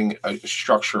having a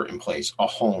structure in place, a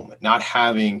home, not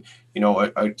having,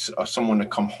 someone to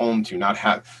come home to, not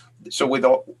have. So with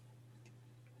all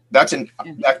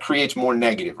that creates more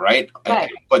negative, right?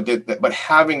 But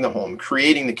having the home,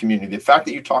 creating the community, the fact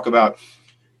that you talk about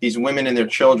these women and their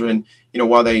children,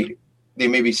 while they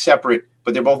may be separate,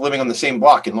 but they're both living on the same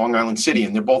block in Long Island City,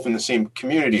 and they're both in the same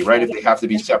community, right? If they have to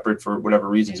be separate for whatever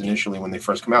reasons initially when they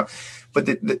first come out. But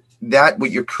that what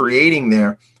you're creating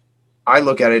there, I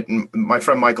look at it, and my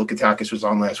friend Michael Katakis was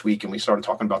on last week, and we started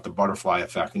talking about the butterfly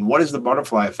effect. And what is the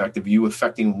butterfly effect of you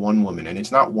affecting one woman? And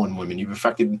it's not one woman. You've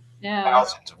affected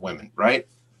thousands of women, right?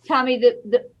 Tommy,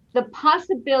 the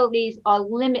possibilities are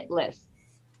limitless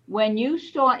when you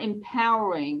start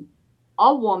empowering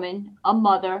a woman, a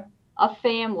mother, a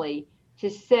family, to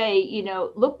say,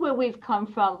 look where we've come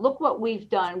from. Look what we've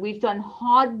done. We've done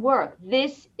hard work.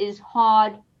 This is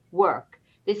hard work.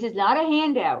 This is not a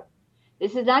handout.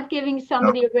 This is not giving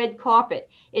somebody a red carpet.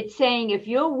 It's saying, if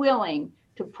you're willing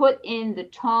to put in the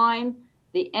time,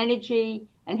 the energy,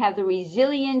 and have the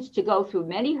resilience to go through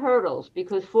many hurdles,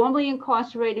 because formerly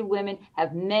incarcerated women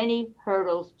have many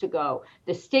hurdles to go.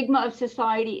 The stigma of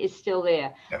society is still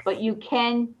there, but you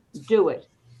can do it.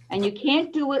 And you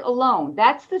can't do it alone.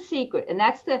 That's the secret. And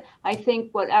that's I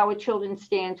think, what Our Children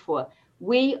stands for.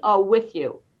 We are with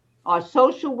you. Our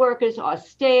social workers, our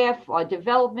staff, our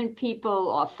development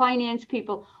people, our finance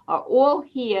people are all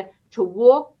here to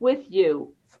walk with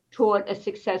you toward a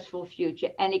successful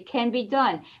future. And it can be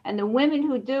done. And the women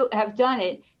who have done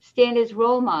it stand as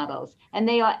role models. And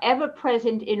they are ever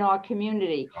present in our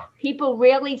community. People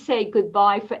rarely say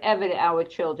goodbye forever to Our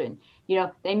Children.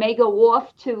 They may go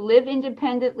off to live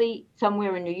independently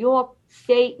somewhere in New York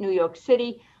State, New York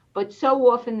City, but so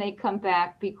often they come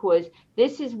back, because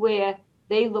this is where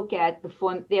they look at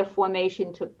their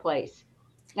formation took place.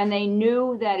 And they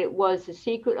knew that it was the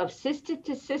secret of sister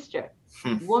to sister,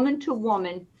 woman to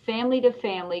woman, family to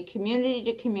family, community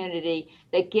to community,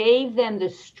 that gave them the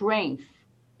strength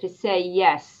to say,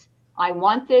 yes, I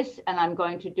want this and I'm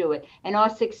going to do it. And our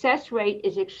success rate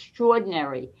is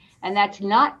extraordinary. And that's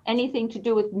not anything to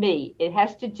do with me. It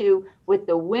has to do with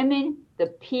the women, the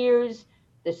peers,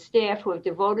 the staff who have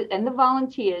devoted, and the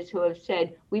volunteers who have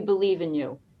said, we believe in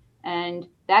you. And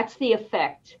that's the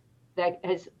effect that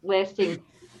has lasting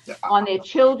on their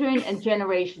children and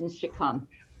generations to come.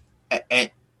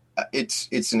 And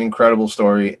it's an incredible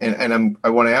story. And I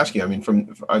want to ask you,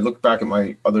 I look back at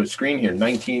my other screen here,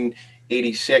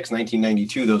 1986,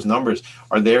 1992, those numbers,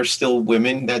 are there still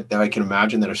women that I can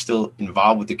imagine that are still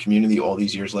involved with the community all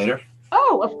these years later?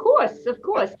 Oh, of course.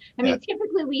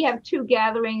 Typically we have 2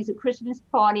 gatherings, a Christmas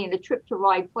party and a trip to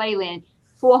Rye Playland,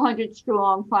 400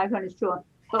 strong, 500 strong.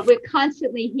 But we're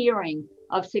constantly hearing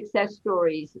of success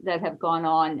stories that have gone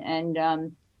on. And,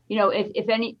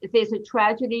 if there's a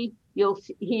tragedy, you'll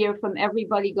hear from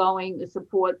everybody going, the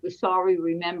support, we're sorry,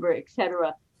 remember,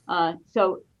 etc.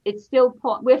 So it's still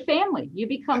we're family. You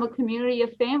become a community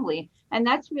of family. And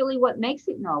that's really what makes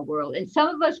it in our world. And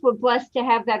some of us were blessed to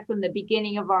have that from the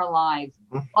beginning of our lives.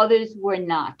 Others were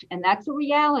not. And that's a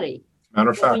reality. Matter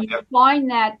of fact, when you find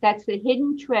that's the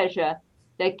hidden treasure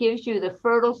that gives you the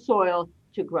fertile soil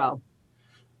to grow.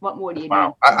 What more do you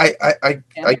need?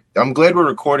 I'm glad we're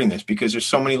recording this, because there's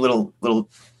so many little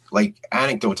like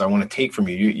anecdotes I want to take from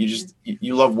you.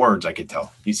 You love words, I could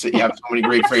tell. You have so many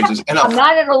great phrases. And I'm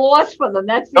not at a loss for them.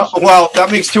 That's sure. Well,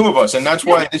 that makes 2 of us, and that's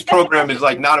why this program is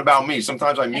not about me.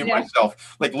 Sometimes I mute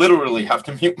myself, literally have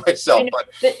to mute myself.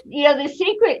 The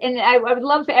secret, and I would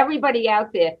love for everybody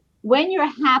out there, when you're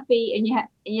happy and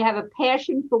you have a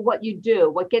passion for what you do,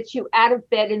 what gets you out of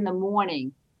bed in the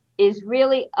morning, is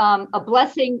really a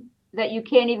blessing that you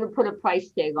can't even put a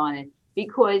price tag on it,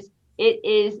 because it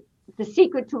is the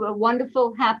secret to a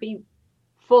wonderful, happy,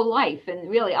 full life. And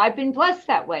really, I've been blessed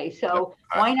that way. So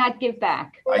why not give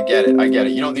back? I get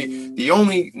it. You know, the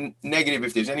only negative,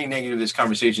 if there's any negative of this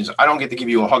conversation, is I don't get to give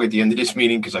you a hug at the end of this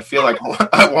meeting because I feel like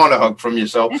I want a hug from you.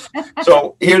 So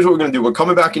here's what we're going to do. We're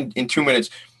coming back in 2 minutes.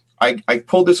 I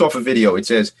pulled this off a video. It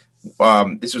says,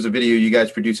 this was a video you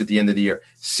guys produced at the end of the year.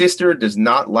 Sister does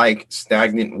not like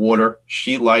stagnant water.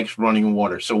 She likes running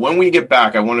water. So when we get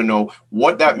back, I want to know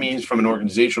what that means from an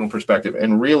organizational perspective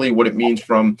and really what it means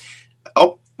from,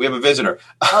 we have a visitor.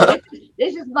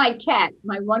 This is my cat,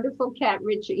 my wonderful cat,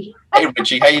 Richie. Hey,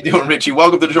 Richie. How you doing, Richie?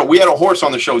 Welcome to the show. We had a horse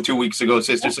on the show 2 weeks ago,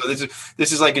 sister. So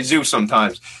this is like a zoo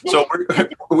sometimes. So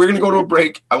we're going to go to a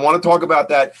break. I want to talk about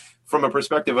that from a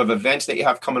perspective of events that you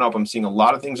have coming up. I'm seeing a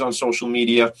lot of things on social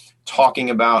media talking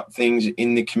about things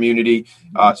in the community,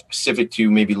 specific to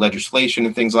maybe legislation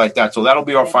and things like that. So that'll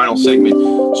be our final segment.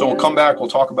 So we'll come back. We'll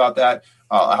talk about that.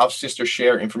 I'll have Sister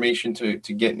share information to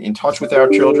get in touch with our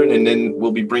children, and then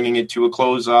we'll be bringing it to a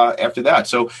close after that.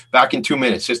 So back in 2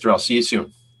 minutes. Sister, I'll see you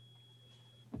soon.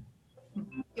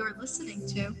 You're listening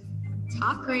to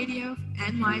Talk Radio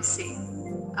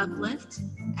NYC. Uplift,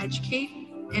 educate,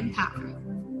 empower.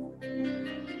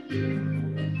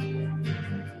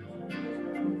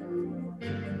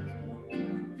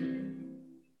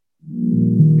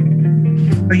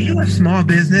 Are you a small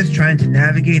business trying to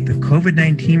navigate the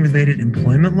COVID-19 related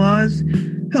employment laws?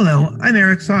 Hello, I'm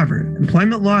Eric Sauver,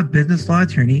 employment law, business law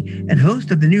attorney, and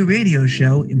host of the new radio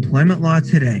show, Employment Law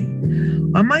Today.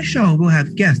 On my show, we'll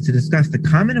have guests to discuss the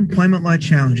common employment law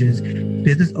challenges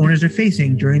business owners are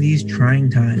facing during these trying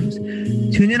times.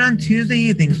 Tune in on Tuesday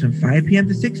evenings from 5 p.m.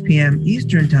 to 6 p.m.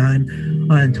 Eastern Time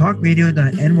on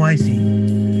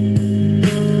talkradio.nyc.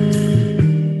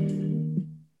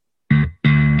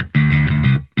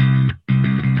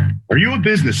 Are you a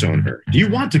business owner? Do you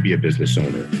want to be a business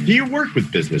owner? Do you work with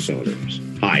business owners?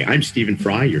 Hi, I'm Stephen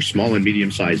Fry, your small and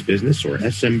medium-sized business or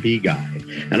SMB guy,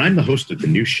 and I'm the host of the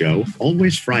new show,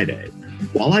 Always Friday.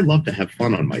 While I love to have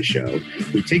fun on my show,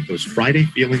 we take those Friday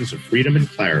feelings of freedom and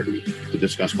clarity to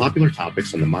discuss popular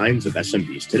topics on the minds of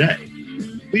SMBs today.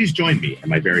 Please join me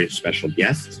and my various special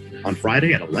guests on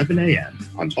Friday at 11 a.m.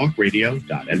 on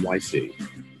talkradio.nyc.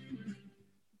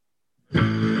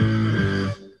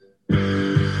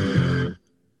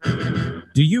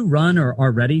 Do you run or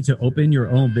are ready to open your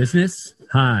own business?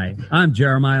 Hi, I'm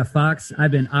Jeremiah Fox.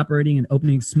 I've been operating and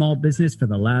opening small business for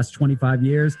the last 25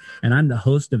 years, and I'm the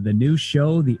host of the new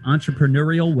show, The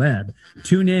Entrepreneurial Web.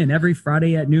 Tune in every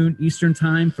Friday at noon Eastern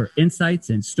Time for insights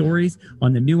and stories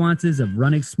on the nuances of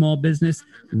running small business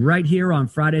right here on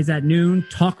Fridays at noon,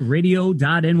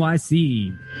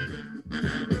 talkradio.nyc.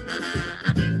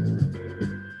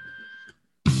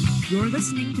 You're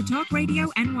listening to Talk Radio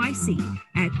NYC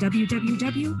at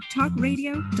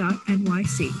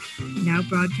www.talkradio.nyc. Now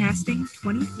broadcasting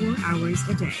 24 hours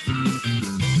a day.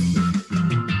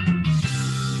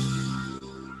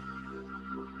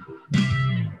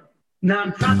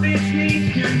 Nonprofits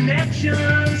need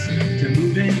connections to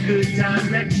move in good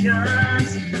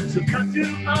directions. So cut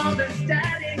through all the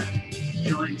static.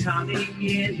 Join Tommy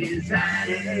in his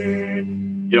attic.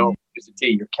 You know, Mr. T,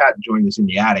 your cat joined us in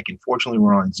the attic. Unfortunately,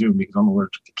 we're on Zoom because I'm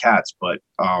allergic to cats, but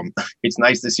it's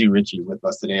nice to see Richie with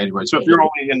us today anyway. So if you're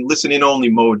only in listen-in-only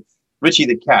mode, Richie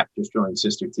the cat just joined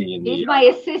Sister T. He's my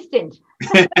assistant.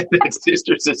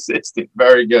 Sister's assistant.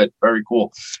 Very good. Very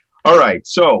cool. All right,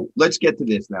 so let's get to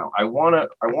this now. I want to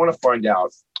find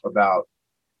out about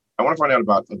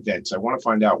events. I want to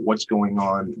find out what's going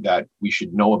on that we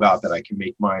should know about that I can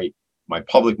make my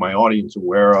public, my audience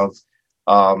aware of.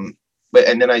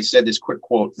 And then I said this quick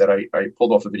quote that I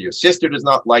pulled off a video. Sister does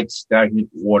not like stagnant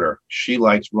water. She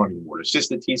likes running water.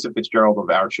 Sister Tisa Fitzgerald of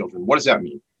Our Children. What does that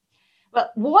mean?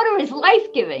 Well, water is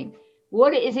life-giving.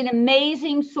 Water is an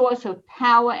amazing source of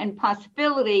power and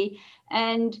possibility.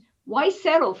 And why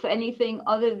settle for anything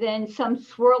other than some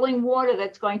swirling water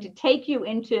that's going to take you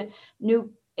into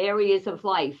new areas of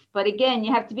life? But again,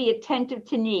 you have to be attentive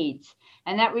to needs.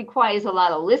 And that requires a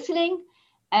lot of listening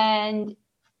and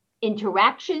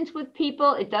interactions with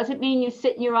people. It doesn't mean you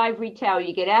sit in your ivory tower.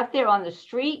 You get out there on the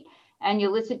street and you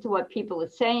listen to what people are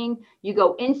saying. You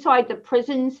go inside the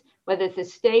prisons, whether it's the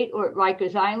state or at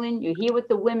Rikers Island. You hear what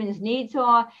the women's needs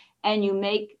are and you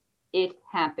make it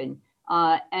happen.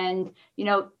 And, you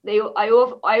know, I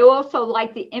also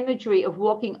like the imagery of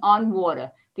walking on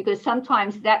water, because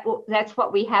sometimes that's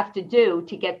what we have to do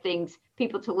to get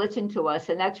people to listen to us.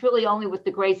 And that's really only with the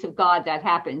grace of God that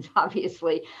happens,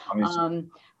 obviously.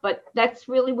 But that's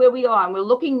really where we are. And we're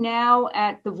looking now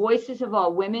at the voices of our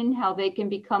women, how they can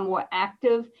become more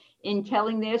active in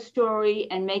telling their story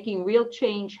and making real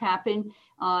change happen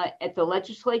at the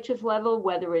legislature's level,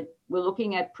 whether we're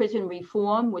looking at prison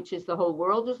reform, which is the whole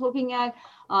world is looking at,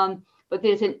 but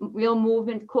there's a real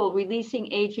movement called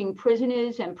Releasing Aging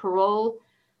Prisoners and Parole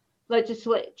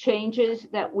changes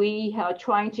that we are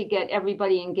trying to get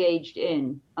everybody engaged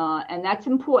in. And that's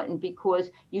important because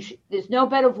there's no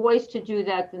better voice to do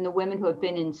that than the women who have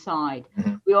been inside.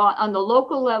 Mm-hmm. We are on the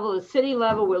local level, the city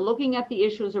level, we're looking at the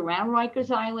issues around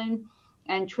Rikers Island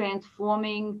and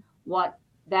transforming what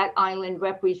that island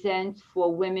represents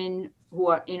for women who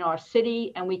are in our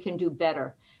city, and we can do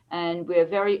better. And we're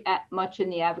very much in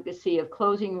the advocacy of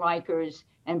closing Rikers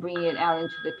and bringing it out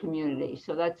into the community.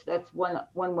 So that's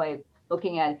one way of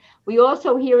looking at it. We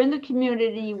also here in the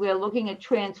community, we're looking at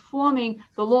transforming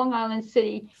the Long Island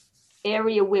City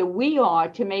area where we are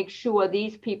to make sure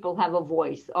these people have a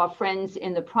voice. Our friends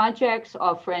in the projects,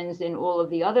 our friends in all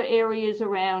of the other areas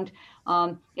around.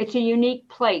 It's a unique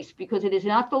place because it is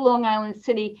not the Long Island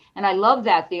City, and I love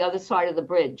that, the other side of the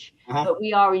bridge. Uh-huh. But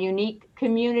we are a unique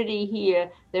community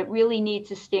here that really needs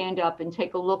to stand up and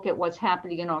take a look at what's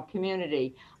happening in our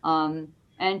community,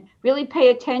 and really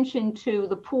pay attention to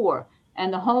the poor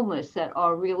and the homeless that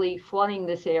are really flooding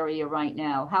this area right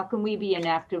now. How can we be an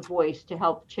active voice to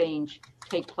help change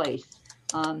take place?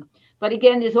 But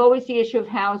again, there's always the issue of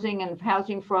housing and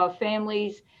housing for our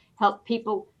families, help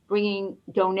people bringing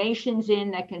donations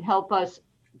in that can help us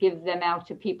give them out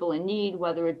to people in need,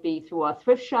 whether it be through our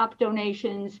thrift shop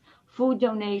donations, food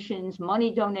donations,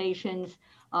 money donations,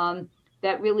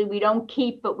 that really we don't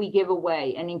keep, but we give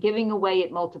away. And in giving away,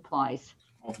 it multiplies.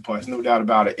 Multiplies, no doubt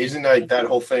about it. Isn't that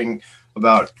whole thing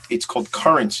about, it's called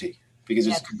currency, because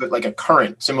it's like a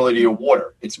current, similar to your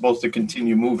water. It's supposed to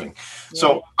continue moving. Yeah.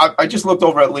 So I just looked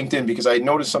over at LinkedIn because I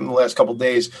noticed something the last couple of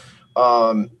days,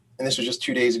 and this was just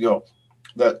 2 days ago,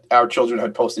 that Our Children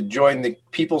had posted, join the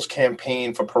People's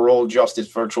Campaign for Parole Justice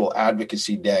Virtual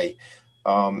Advocacy Day.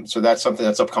 So that's something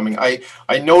that's upcoming.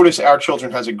 I notice Our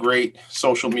Children has a great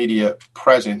social media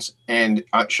presence, and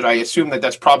should I assume that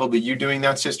that's probably you doing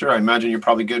that, sister? I imagine you're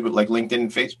probably good with like LinkedIn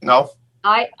and Facebook. No?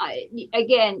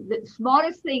 Again, the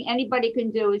smartest thing anybody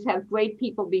can do is have great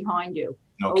people behind you,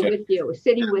 or with you, or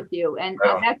sitting with you, and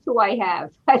that's who I have.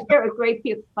 There are great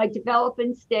people. My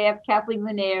development staff, Kathleen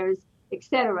Linares,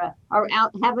 etc.,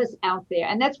 have us out there,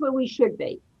 and that's where we should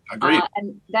be. Agreed.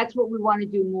 And that's what we want to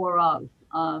do more of.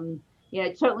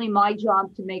 It's certainly my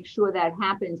job to make sure that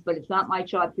happens, but it's not my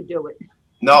job to do it.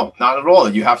 No, not at all.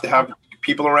 You have to have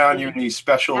people around you in these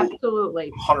special.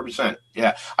 Absolutely. 100%.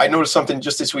 Yeah. I noticed something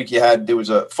just this week. There was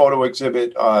a photo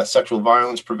exhibit, sexual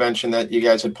violence prevention that you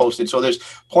guys had posted. So there's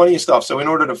plenty of stuff. So in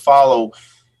order to follow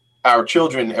Our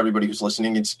Children, everybody who's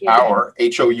listening, it's Our,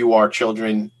 HOUR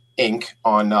Children Inc.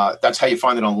 on that's how you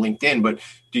find it on LinkedIn. But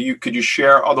could you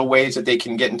share other ways that they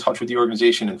can get in touch with the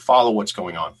organization and follow what's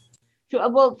going on?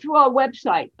 Well, through our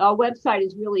website. Our website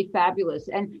is really fabulous.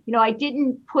 And, I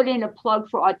didn't put in a plug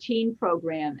for our teen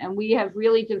program. And we have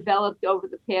really developed over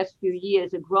the past few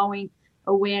years a growing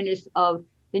awareness of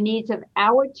the needs of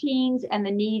our teens and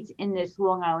the needs in this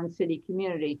Long Island City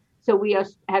community. So we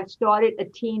have started a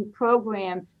teen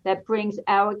program that brings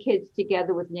our kids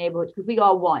together with neighborhoods, because we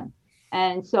are one.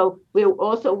 And so we're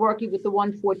also working with the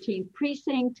 114th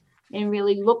precinct and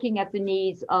really looking at the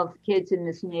needs of kids in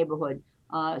this neighborhood.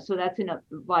 So that's a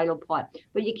vital part.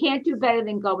 But you can't do better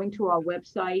than going to our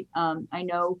website. I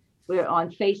know we're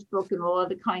on Facebook and all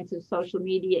other kinds of social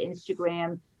media,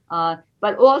 Instagram.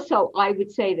 But also, I would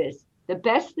say this. The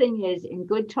best thing is, in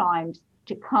good times,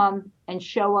 to come and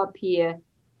show up here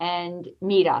and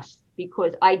meet us.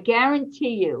 Because I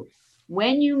guarantee you,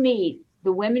 when you meet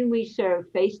the women we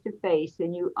serve face to face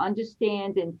and you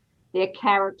understand their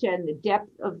character and the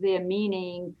depth of their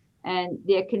meaning and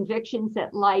their convictions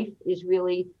that life is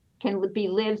really can be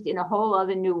lived in a whole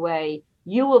other new way,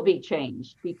 you will be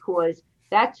changed, because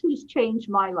that's who's changed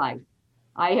my life.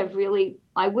 I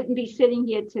wouldn't be sitting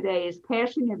here today as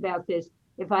passionate about this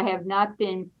if I have not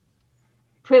been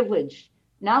privileged,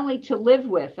 not only to live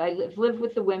with, I live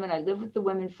with the women, I live with the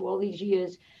women for all these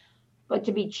years, but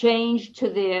to be changed to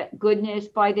their goodness,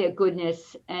 by their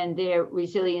goodness and their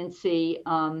resiliency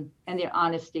and their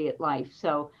honesty at life.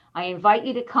 So I invite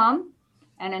you to come.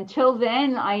 And until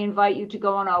then, I invite you to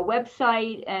go on our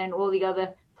website and all the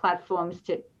other platforms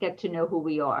to get to know who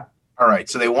we are. All right.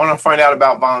 So they want to find out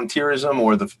about volunteerism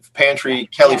or the pantry.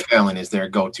 Kelly Fallon is their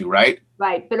go-to, right?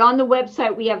 Right. But on the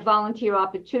website, we have volunteer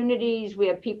opportunities. We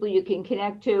have people you can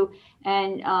connect to.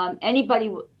 And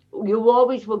anybody, you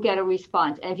always will get a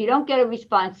response. And if you don't get a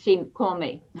response, call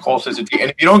me. Call Sister T.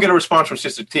 And if you don't get a response from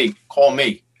Sister T, call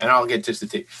me. and I'll get just the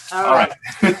tea. All right.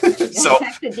 So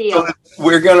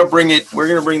we're gonna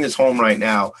bring this home right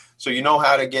now. So you know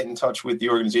how to get in touch with the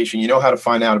organization. You know how to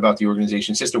find out about the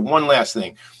organization. Sister, one last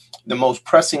thing. The most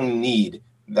pressing need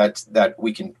that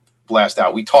we can blast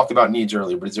out. We talked about needs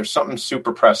earlier, but is there something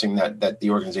super pressing that the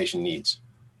organization needs?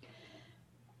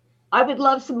 I would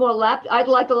love some more I'd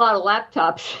like a lot of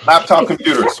laptops. Laptop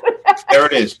computers. There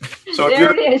it is. So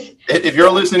if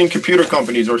you're listening, computer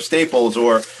companies or Staples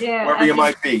or wherever you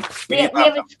might be, we have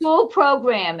a school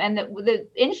program, and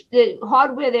the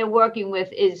hardware they're working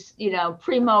with is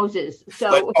pre-Moses.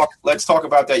 So let's talk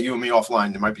about that, you and me,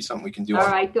 offline. There might be something we can do. All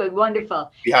right, good,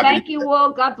 wonderful. Thank you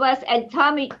all. God bless. And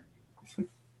Tommy,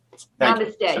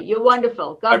 namaste. You're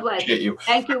wonderful. God bless. Appreciate you.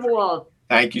 Thank you all.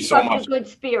 Thank you so much. A good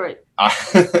spirit.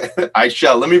 I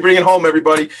shall. Let me bring it home,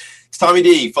 everybody. It's Tommy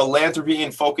D, Philanthropy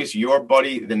in Focus, your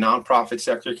buddy, the nonprofit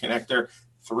sector connector.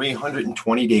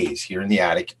 320 days here in the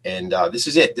attic. And this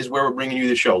is it. This is where we're bringing you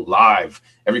the show live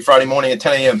every Friday morning at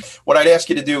 10 a.m. What I'd ask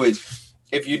you to do is,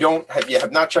 if you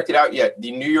have not checked it out yet,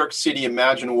 the New York City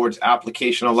Imagine Awards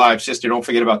application are live. Sister, don't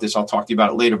forget about this. I'll talk to you about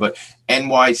it later. But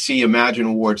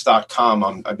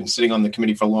nycimagineawards.com. I've been sitting on the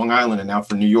committee for Long Island and now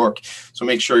for New York. So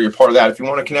make sure you're part of that. If you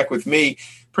want to connect with me,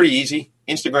 pretty easy.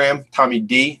 Instagram,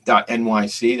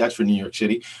 TommyD.NYC. That's for New York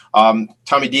City.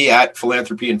 Tommy D at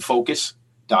philanthropyinfocus.com.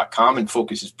 And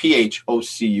Focus is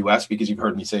PHOCUS, because you've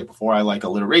heard me say it before. I like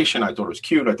alliteration. I thought it was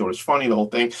cute. I thought it was funny, the whole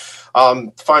thing.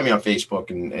 Find me on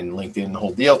Facebook and LinkedIn, the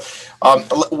whole deal.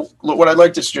 What I'd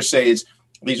like to just say is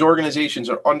these organizations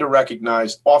are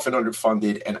under-recognized, often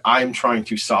underfunded, and I'm trying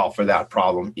to solve for that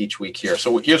problem each week here.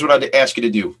 So here's what I'd ask you to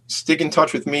do. Stick in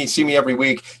touch with me. See me every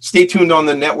week. Stay tuned on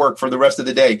the network for the rest of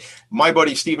the day. My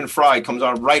buddy Stephen Fry comes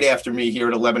on right after me here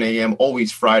at 11 a.m.,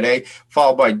 always Friday,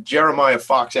 followed by Jeremiah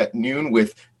Fox at noon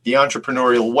with The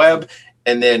Entrepreneurial Web,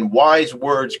 and then Wise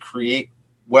Words Create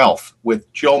Wealth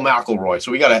with Joe McElroy.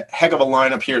 So we got a heck of a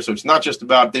lineup here. So it's not just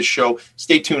about this show.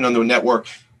 Stay tuned on the network.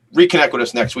 Reconnect with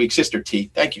us next week. Sister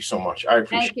T, thank you so much. I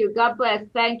appreciate it. Thank you. God bless.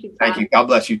 Thank you, Tom. Thank you. God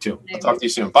bless you too. I'll talk to you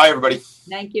soon. Bye, everybody.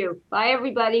 Thank you. Bye,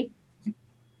 everybody.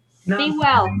 Be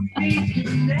well.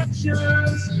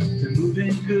 Connections to move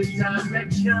in good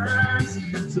directions.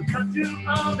 So cut through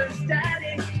all the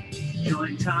static.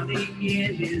 Join Tommy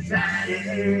in his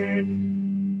attic.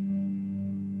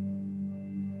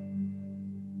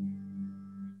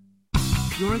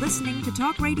 You're listening to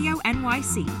Talk Radio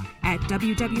NYC at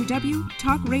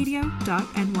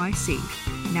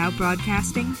www.talkradio.nyc. Now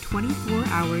broadcasting 24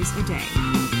 hours a day.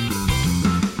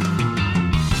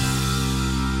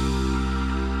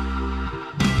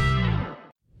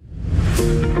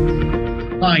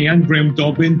 Hi, I'm Graham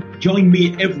Dobbin. Join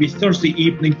me every Thursday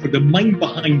evening for the Mind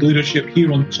Behind Leadership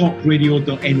here on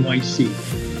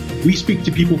talkradio.nyc. We speak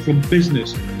to people from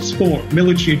business, sport,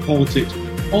 military and politics,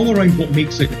 all around what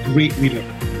makes a great leader.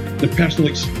 The personal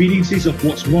experiences of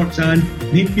what's worked and,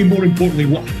 maybe more importantly,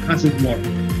 what hasn't worked.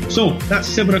 So, that's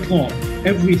 7 o'clock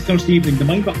every Thursday evening, the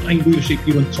Mind Behind Leadership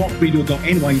here on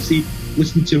talkradio.nyc.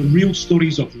 Listen to real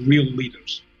stories of real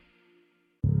leaders.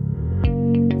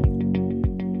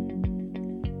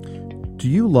 Do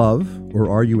you love or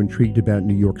are you intrigued about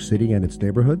New York City and its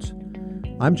neighborhoods?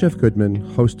 I'm Jeff Goodman,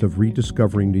 host of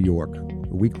Rediscovering New York,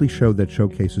 a weekly show that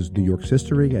showcases New York's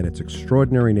history and its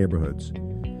extraordinary neighborhoods.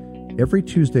 Every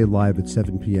Tuesday live at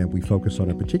 7 p.m., we focus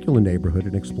on a particular neighborhood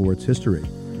and explore its history,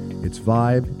 its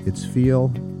vibe, its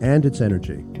feel, and its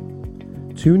energy.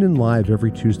 Tune in live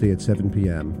every Tuesday at 7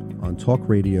 p.m. on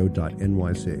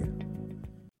talkradio.nyc.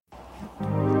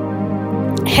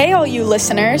 Hey, all you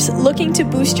listeners, looking to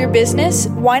boost your business?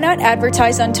 Why not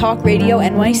advertise on Talk Radio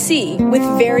NYC with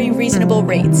very reasonable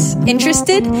rates?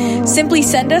 Interested? Simply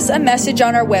send us a message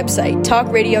on our website,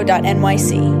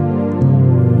 talkradio.nyc.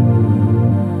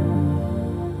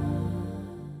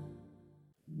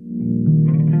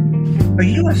 Are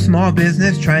you a small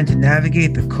business trying to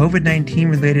navigate the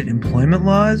COVID-19 related employment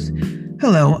laws?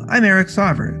 Hello, I'm Eric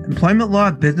Sauver, employment law,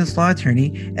 business law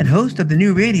attorney, and host of the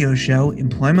new radio show,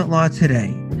 Employment Law Today.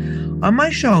 On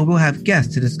my show, we'll have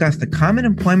guests to discuss the common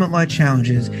employment law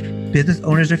challenges business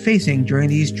owners are facing during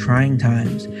these trying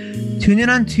times. Tune in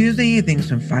on Tuesday evenings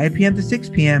from 5 p.m. to 6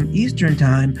 p.m. Eastern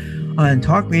Time on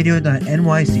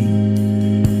talkradio.nyc.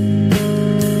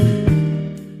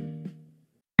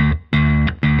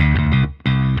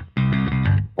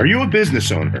 Are you a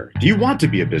business owner? Do you want to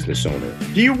be a business owner?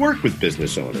 Do you work with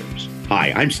business owners?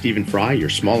 Hi, I'm Stephen Fry, your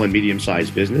small and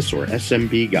medium-sized business or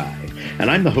SMB guy,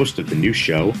 and I'm the host of the new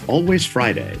show, Always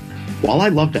Friday. While I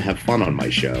love to have fun on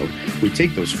my show, we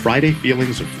take those Friday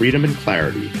feelings of freedom and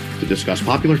clarity to discuss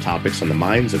popular topics on the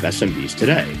minds of SMBs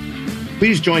today.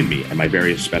 Please join me and my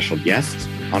various special guests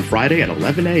on Friday at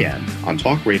 11 a.m. on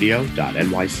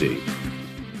talkradio.nyc.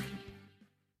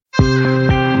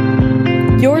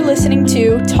 You're listening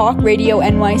to Talk Radio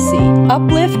NYC.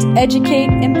 Uplift,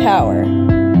 educate, empower.